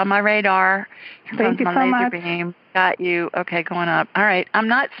get you on my radar. Thank you so much. Beam. Got you. Okay, going up. All right. I'm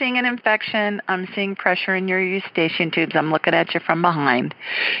not seeing an infection. I'm seeing pressure in your eustachian tubes. I'm looking at you from behind.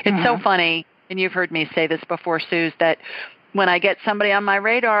 It's so funny, and you've heard me say this before, Suze, that when I get somebody on my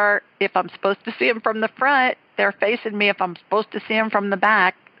radar, if I'm supposed to see them from the front, they're facing me. If I'm supposed to see them from the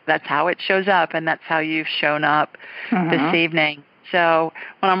back, that's how it shows up, and that's how you've shown up this evening. So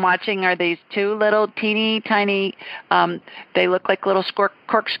what I'm watching are these two little teeny tiny, they look like little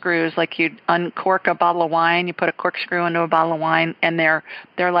corkscrews, like you'd uncork a bottle of wine, you put a corkscrew into a bottle of wine, and they're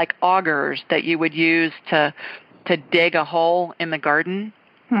like augers that you would use to dig a hole in the garden.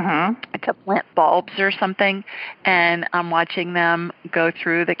 To plant bulbs or something, and I'm watching them go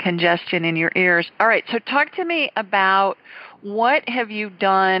through the congestion in your ears. All right, so talk to me about what have you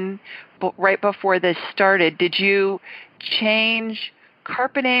done right before this started? Did you change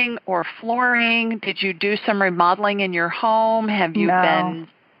carpeting or flooring? Did you do some remodeling in your home? Have you been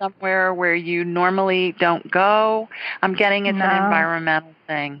somewhere where you normally don't go? I'm getting it's an environmental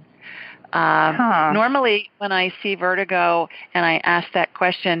thing. Normally, when I see vertigo and I ask that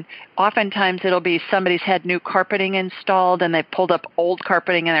question, oftentimes it'll be somebody's had new carpeting installed and they pulled up old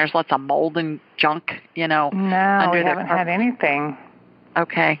carpeting and there's lots of mold and junk, No, under we haven't had anything.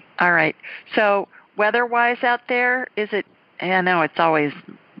 Okay, all right. So weather-wise out there, is it? I know it's always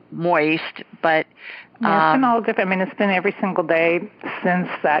moist, but it's been all different. I mean, it's been every single day since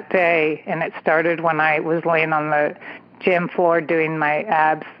that day, and it started when I was laying on the gym floor doing my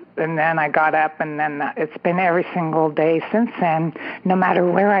abs. And then I got up, and then it's been every single day since then, no matter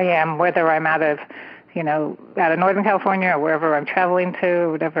where I am, whether I'm out of Northern California or wherever I'm traveling to,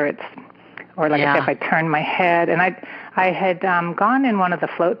 or whatever it's, or like I said, if I turn my head. And I had gone in one of the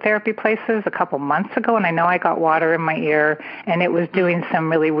float therapy places a couple months ago, and I know I got water in my ear, and it was doing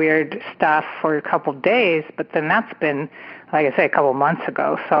some really weird stuff for a couple days, but then that's been, like I say, a couple months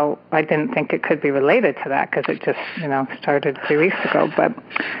ago, so I didn't think it could be related to that because it just, started 3 weeks ago. But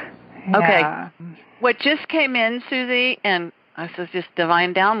Okay. What just came in, Susie, and this is just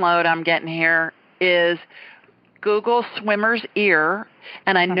divine download I'm getting here, is Google swimmer's ear,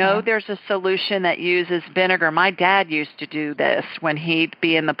 and I know there's a solution that uses vinegar. My dad used to do this when he'd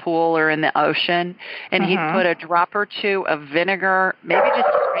be in the pool or in the ocean, and he'd put a drop or two of vinegar, maybe just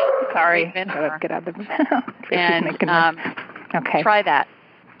straight vinegar. Get out of and try that.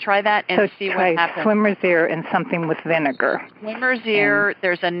 Try that and see what happens. Swimmer's ear and something with vinegar. Swimmer's ear,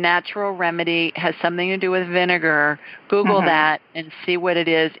 there's a natural remedy, has something to do with vinegar. Google that and see what it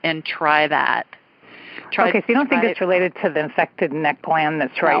is and try that. So you don't think it's related to the infected neck gland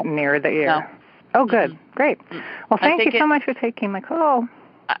that's right near the ear? No. Oh, good. Great. Well, thank you so much for taking my call.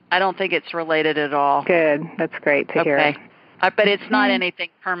 I don't think it's related at all. Good. That's great to hear. But it's not anything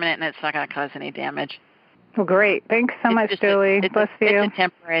permanent, and it's not going to cause any damage. Well, great. Thanks so much, Julie. Bless you. It's a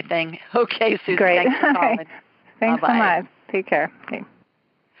temporary thing. Okay, Susan. Great. Thanks for calling. Thanks so much. Take care. Okay.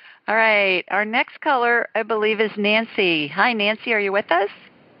 All right. Our next caller, I believe, is Nancy. Hi, Nancy. Are you with us?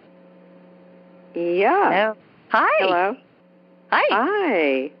 Yeah. Hello. Hi. Hello. Hi.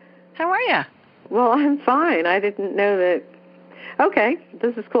 Hi. How are you? Well, I'm fine. I didn't know that. Okay.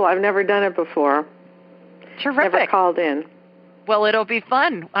 This is cool. I've never done it before. Terrific. Never called in. Well, it'll be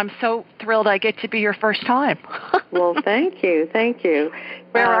fun. I'm so thrilled I get to be your first time. Well, thank you. Thank you.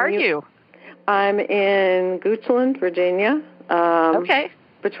 Where are you? I'm in Goochland, Virginia. Okay.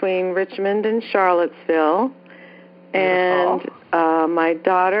 Between Richmond and Charlottesville. Beautiful. And my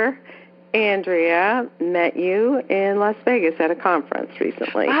daughter, Andrea, met you in Las Vegas at a conference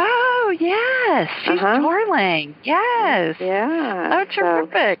recently. Oh, yes. She's darling. Yes. Yeah. Oh,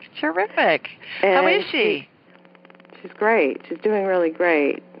 terrific. Terrific. How is she? She's great. She's doing really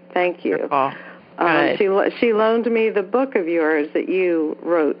great. Thank you. Good. She loaned me the book of yours that you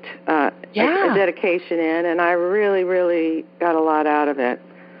wrote a dedication in, and I really, really got a lot out of it.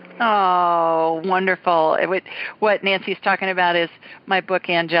 Oh, wonderful. What Nancy's talking about is my book,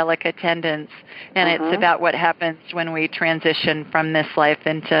 Angelic Attendants, and it's about what happens when we transition from this life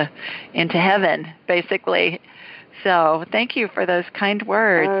into heaven, basically. So thank you for those kind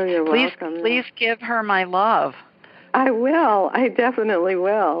words. Oh, you're welcome. Please give her my love. I will. I definitely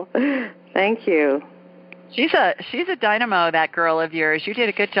will. Thank you. She's a dynamo, that girl of yours. You did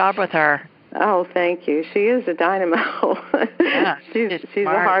a good job with her. Oh, thank you. She is a dynamo. Yeah, she's a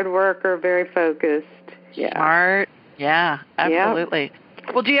hard worker, very focused. Yeah. Smart. Yeah, absolutely.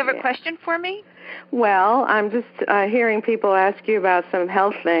 Yep. Well, do you have a question for me? Well, I'm just hearing people ask you about some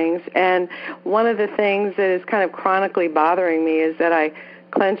health things, and one of the things that is kind of chronically bothering me is that I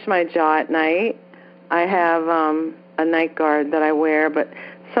clench my jaw at night. I have a night guard that I wear, but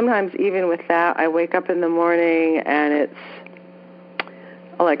sometimes even with that, I wake up in the morning and it's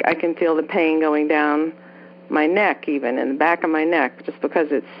like I can feel the pain going down my neck, even in the back of my neck, just because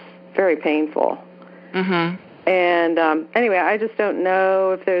it's very painful. Mm-hmm. And anyway, I just don't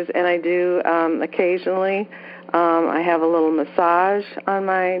know if there's, and I do occasionally. I have a little massage on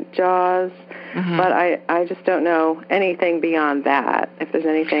my jaws, but I just don't know anything beyond that, if there's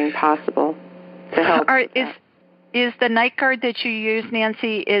anything possible to help. Is the night guard that you use,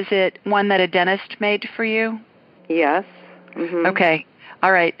 Nancy, is it one that a dentist made for you? Yes. Mm-hmm. Okay.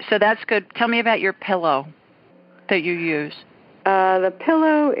 All right. So that's good. Tell me about your pillow that you use. The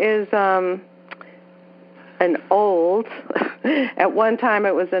pillow is an old, at one time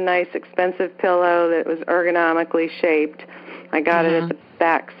it was a nice expensive pillow that was ergonomically shaped. I got it at the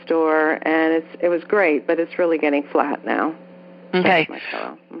back store, and it was great, but it's really getting flat now. Okay. That's my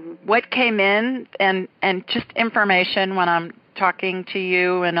pillow. Mm-hmm. What came in, and just information when I'm talking to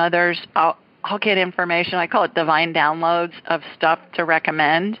you and others, I'll get information. I call it divine downloads of stuff to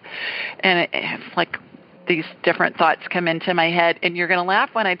recommend. And it's like these different thoughts come into my head. And you're going to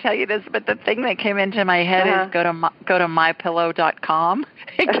laugh when I tell you this, but the thing that came into my head is go to mypillow.com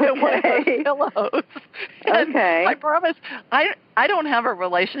and get one of those pillows. Okay. I promise, I don't have a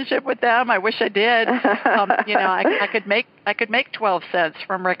relationship with them. I wish I did. I could make 12 cents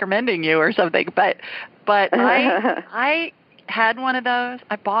from recommending you or something, but I had one of those.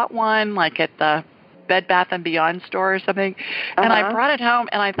 I bought one like at the Bed Bath & Beyond store or something, and I brought it home,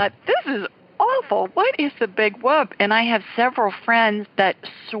 and I thought, this is awful. What is the big whoop? And I have several friends that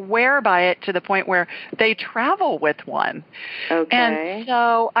swear by it to the point where they travel with one. Okay. And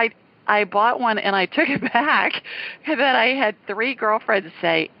so I bought one, and I took it back, and then I had 3 girlfriends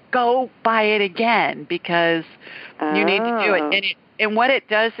say, go buy it again because you need to do it. And what it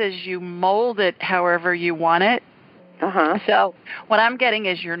does is you mold it however you want it. So what I'm getting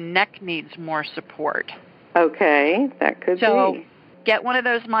is your neck needs more support. Okay, that could be. So get one of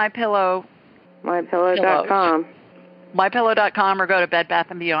those MyPillow. MyPillow.com. MyPillow.com or go to Bed Bath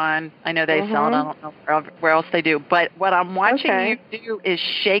 & Beyond. I know they sell it. I don't know where else they do. But what I'm watching you do is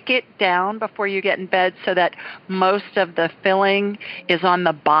shake it down before you get in bed so that most of the filling is on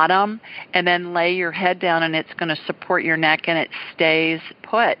the bottom, and then lay your head down, and it's going to support your neck, and it stays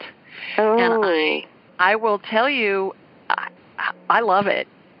put. Oh. And I will tell you, I love it.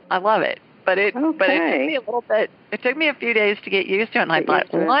 I love it. But it took me a little bit. It took me a few days to get used to it, and I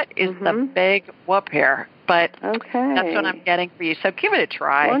thought, what is the big whoop here? But that's what I'm getting for you. So give it a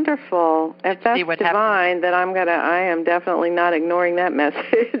try. Wonderful. If that's divine, then I am definitely not ignoring that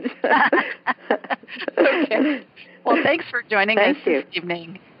message. Okay. Well, thanks for joining us this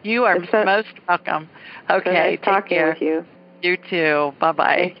evening. You are most welcome. Okay. Nice talking with you. You too.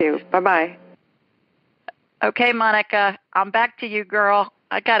 Bye-bye. Thank you. Bye-bye. Okay, Monica, I'm back to you, girl.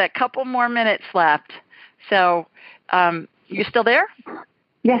 I got a couple more minutes left. So, you still there?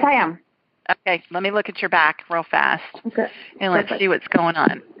 Yes, I am. Okay, let me look at your back real fast. Okay. And let's see what's going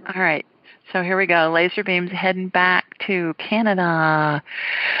on. All right. So here we go. Laser beams heading back to Canada.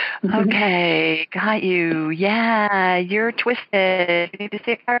 Okay, got you. Yeah, you're twisted. You need to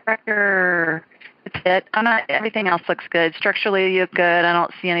see a chiropractor. That's it. Everything else looks good. Structurally, you look good. I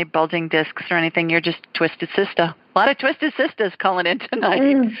don't see any bulging discs or anything. You're just twisted sister. A lot of twisted sisters calling in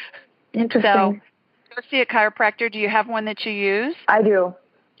tonight. Interesting. So, go see a chiropractor. Do you have one that you use? I do.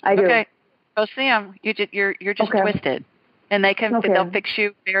 Okay. Go see them. You're just twisted, and they'll fix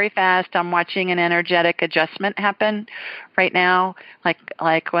you very fast. I'm watching an energetic adjustment happen right now,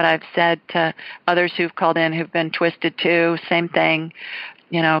 like what I've said to others who've called in who've been twisted too. Same thing.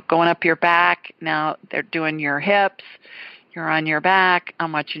 Going up your back. Now they're doing your hips. You're on your back.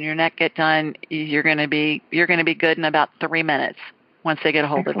 I'm watching your neck get done. You're going to be good in about 3 minutes once they get a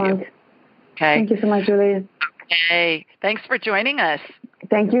hold of you. Okay. Thank you so much, Julie. Okay. Thanks for joining us.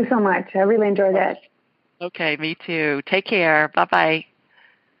 Thank you so much. I really enjoyed it. Okay, me too. Take care. Bye-bye.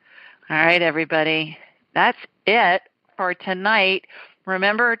 All right, everybody. That's it for tonight.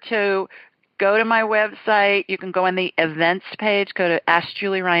 Remember to go to my website. You can go on the events page. Go to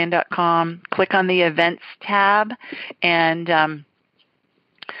AskJulieRyan.com. Click on the events tab and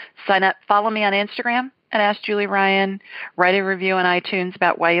sign up. Follow me on Instagram at Ask Julie Ryan. Write a review on iTunes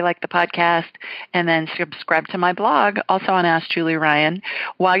about why you like the podcast, and then subscribe to my blog, also on Ask Julie Ryan.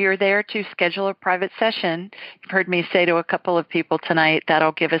 While you're there to schedule a private session, you've heard me say to a couple of people tonight,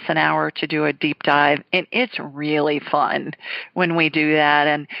 that'll give us an hour to do a deep dive, and it's really fun when we do that,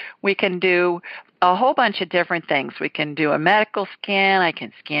 and we can do a whole bunch of different things. We can do a medical scan. I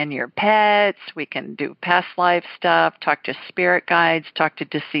can scan your pets. We can do past life stuff, talk to spirit guides, talk to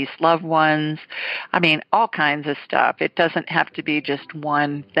deceased loved ones. I mean, all kinds of stuff. It doesn't have to be just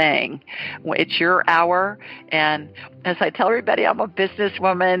one thing. It's your hour. And as I tell everybody, I'm a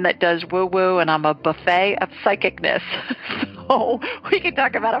businesswoman that does woo-woo, and I'm a buffet of psychicness. So we can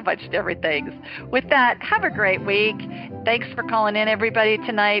talk about a bunch of different things. With that, have a great week. Thanks for calling in, everybody,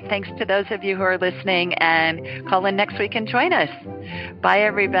 tonight. Thanks to those of you who are listening, and call in next week and join us. Bye,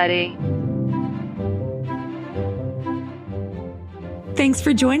 everybody. Thanks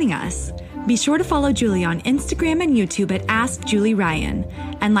for joining us. Be sure to follow Julie on Instagram and YouTube at Ask Julie Ryan,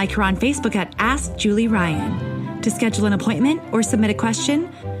 and like her on Facebook at Ask Julie Ryan. To schedule an appointment or submit a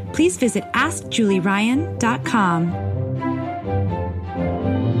question, please visit AskJulieRyan.com.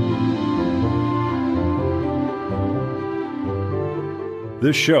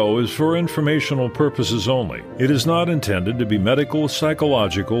 This show is for informational purposes only. It is not intended to be medical,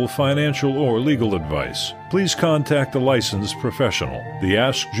 psychological, financial, or legal advice. Please contact a licensed professional. The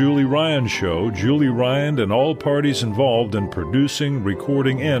Ask Julie Ryan Show, Julie Ryan and all parties involved in producing,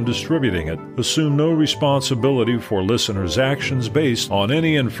 recording, and distributing it assume no responsibility for listeners' actions based on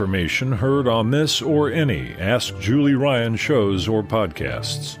any information heard on this or any Ask Julie Ryan shows or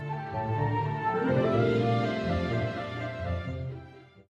podcasts.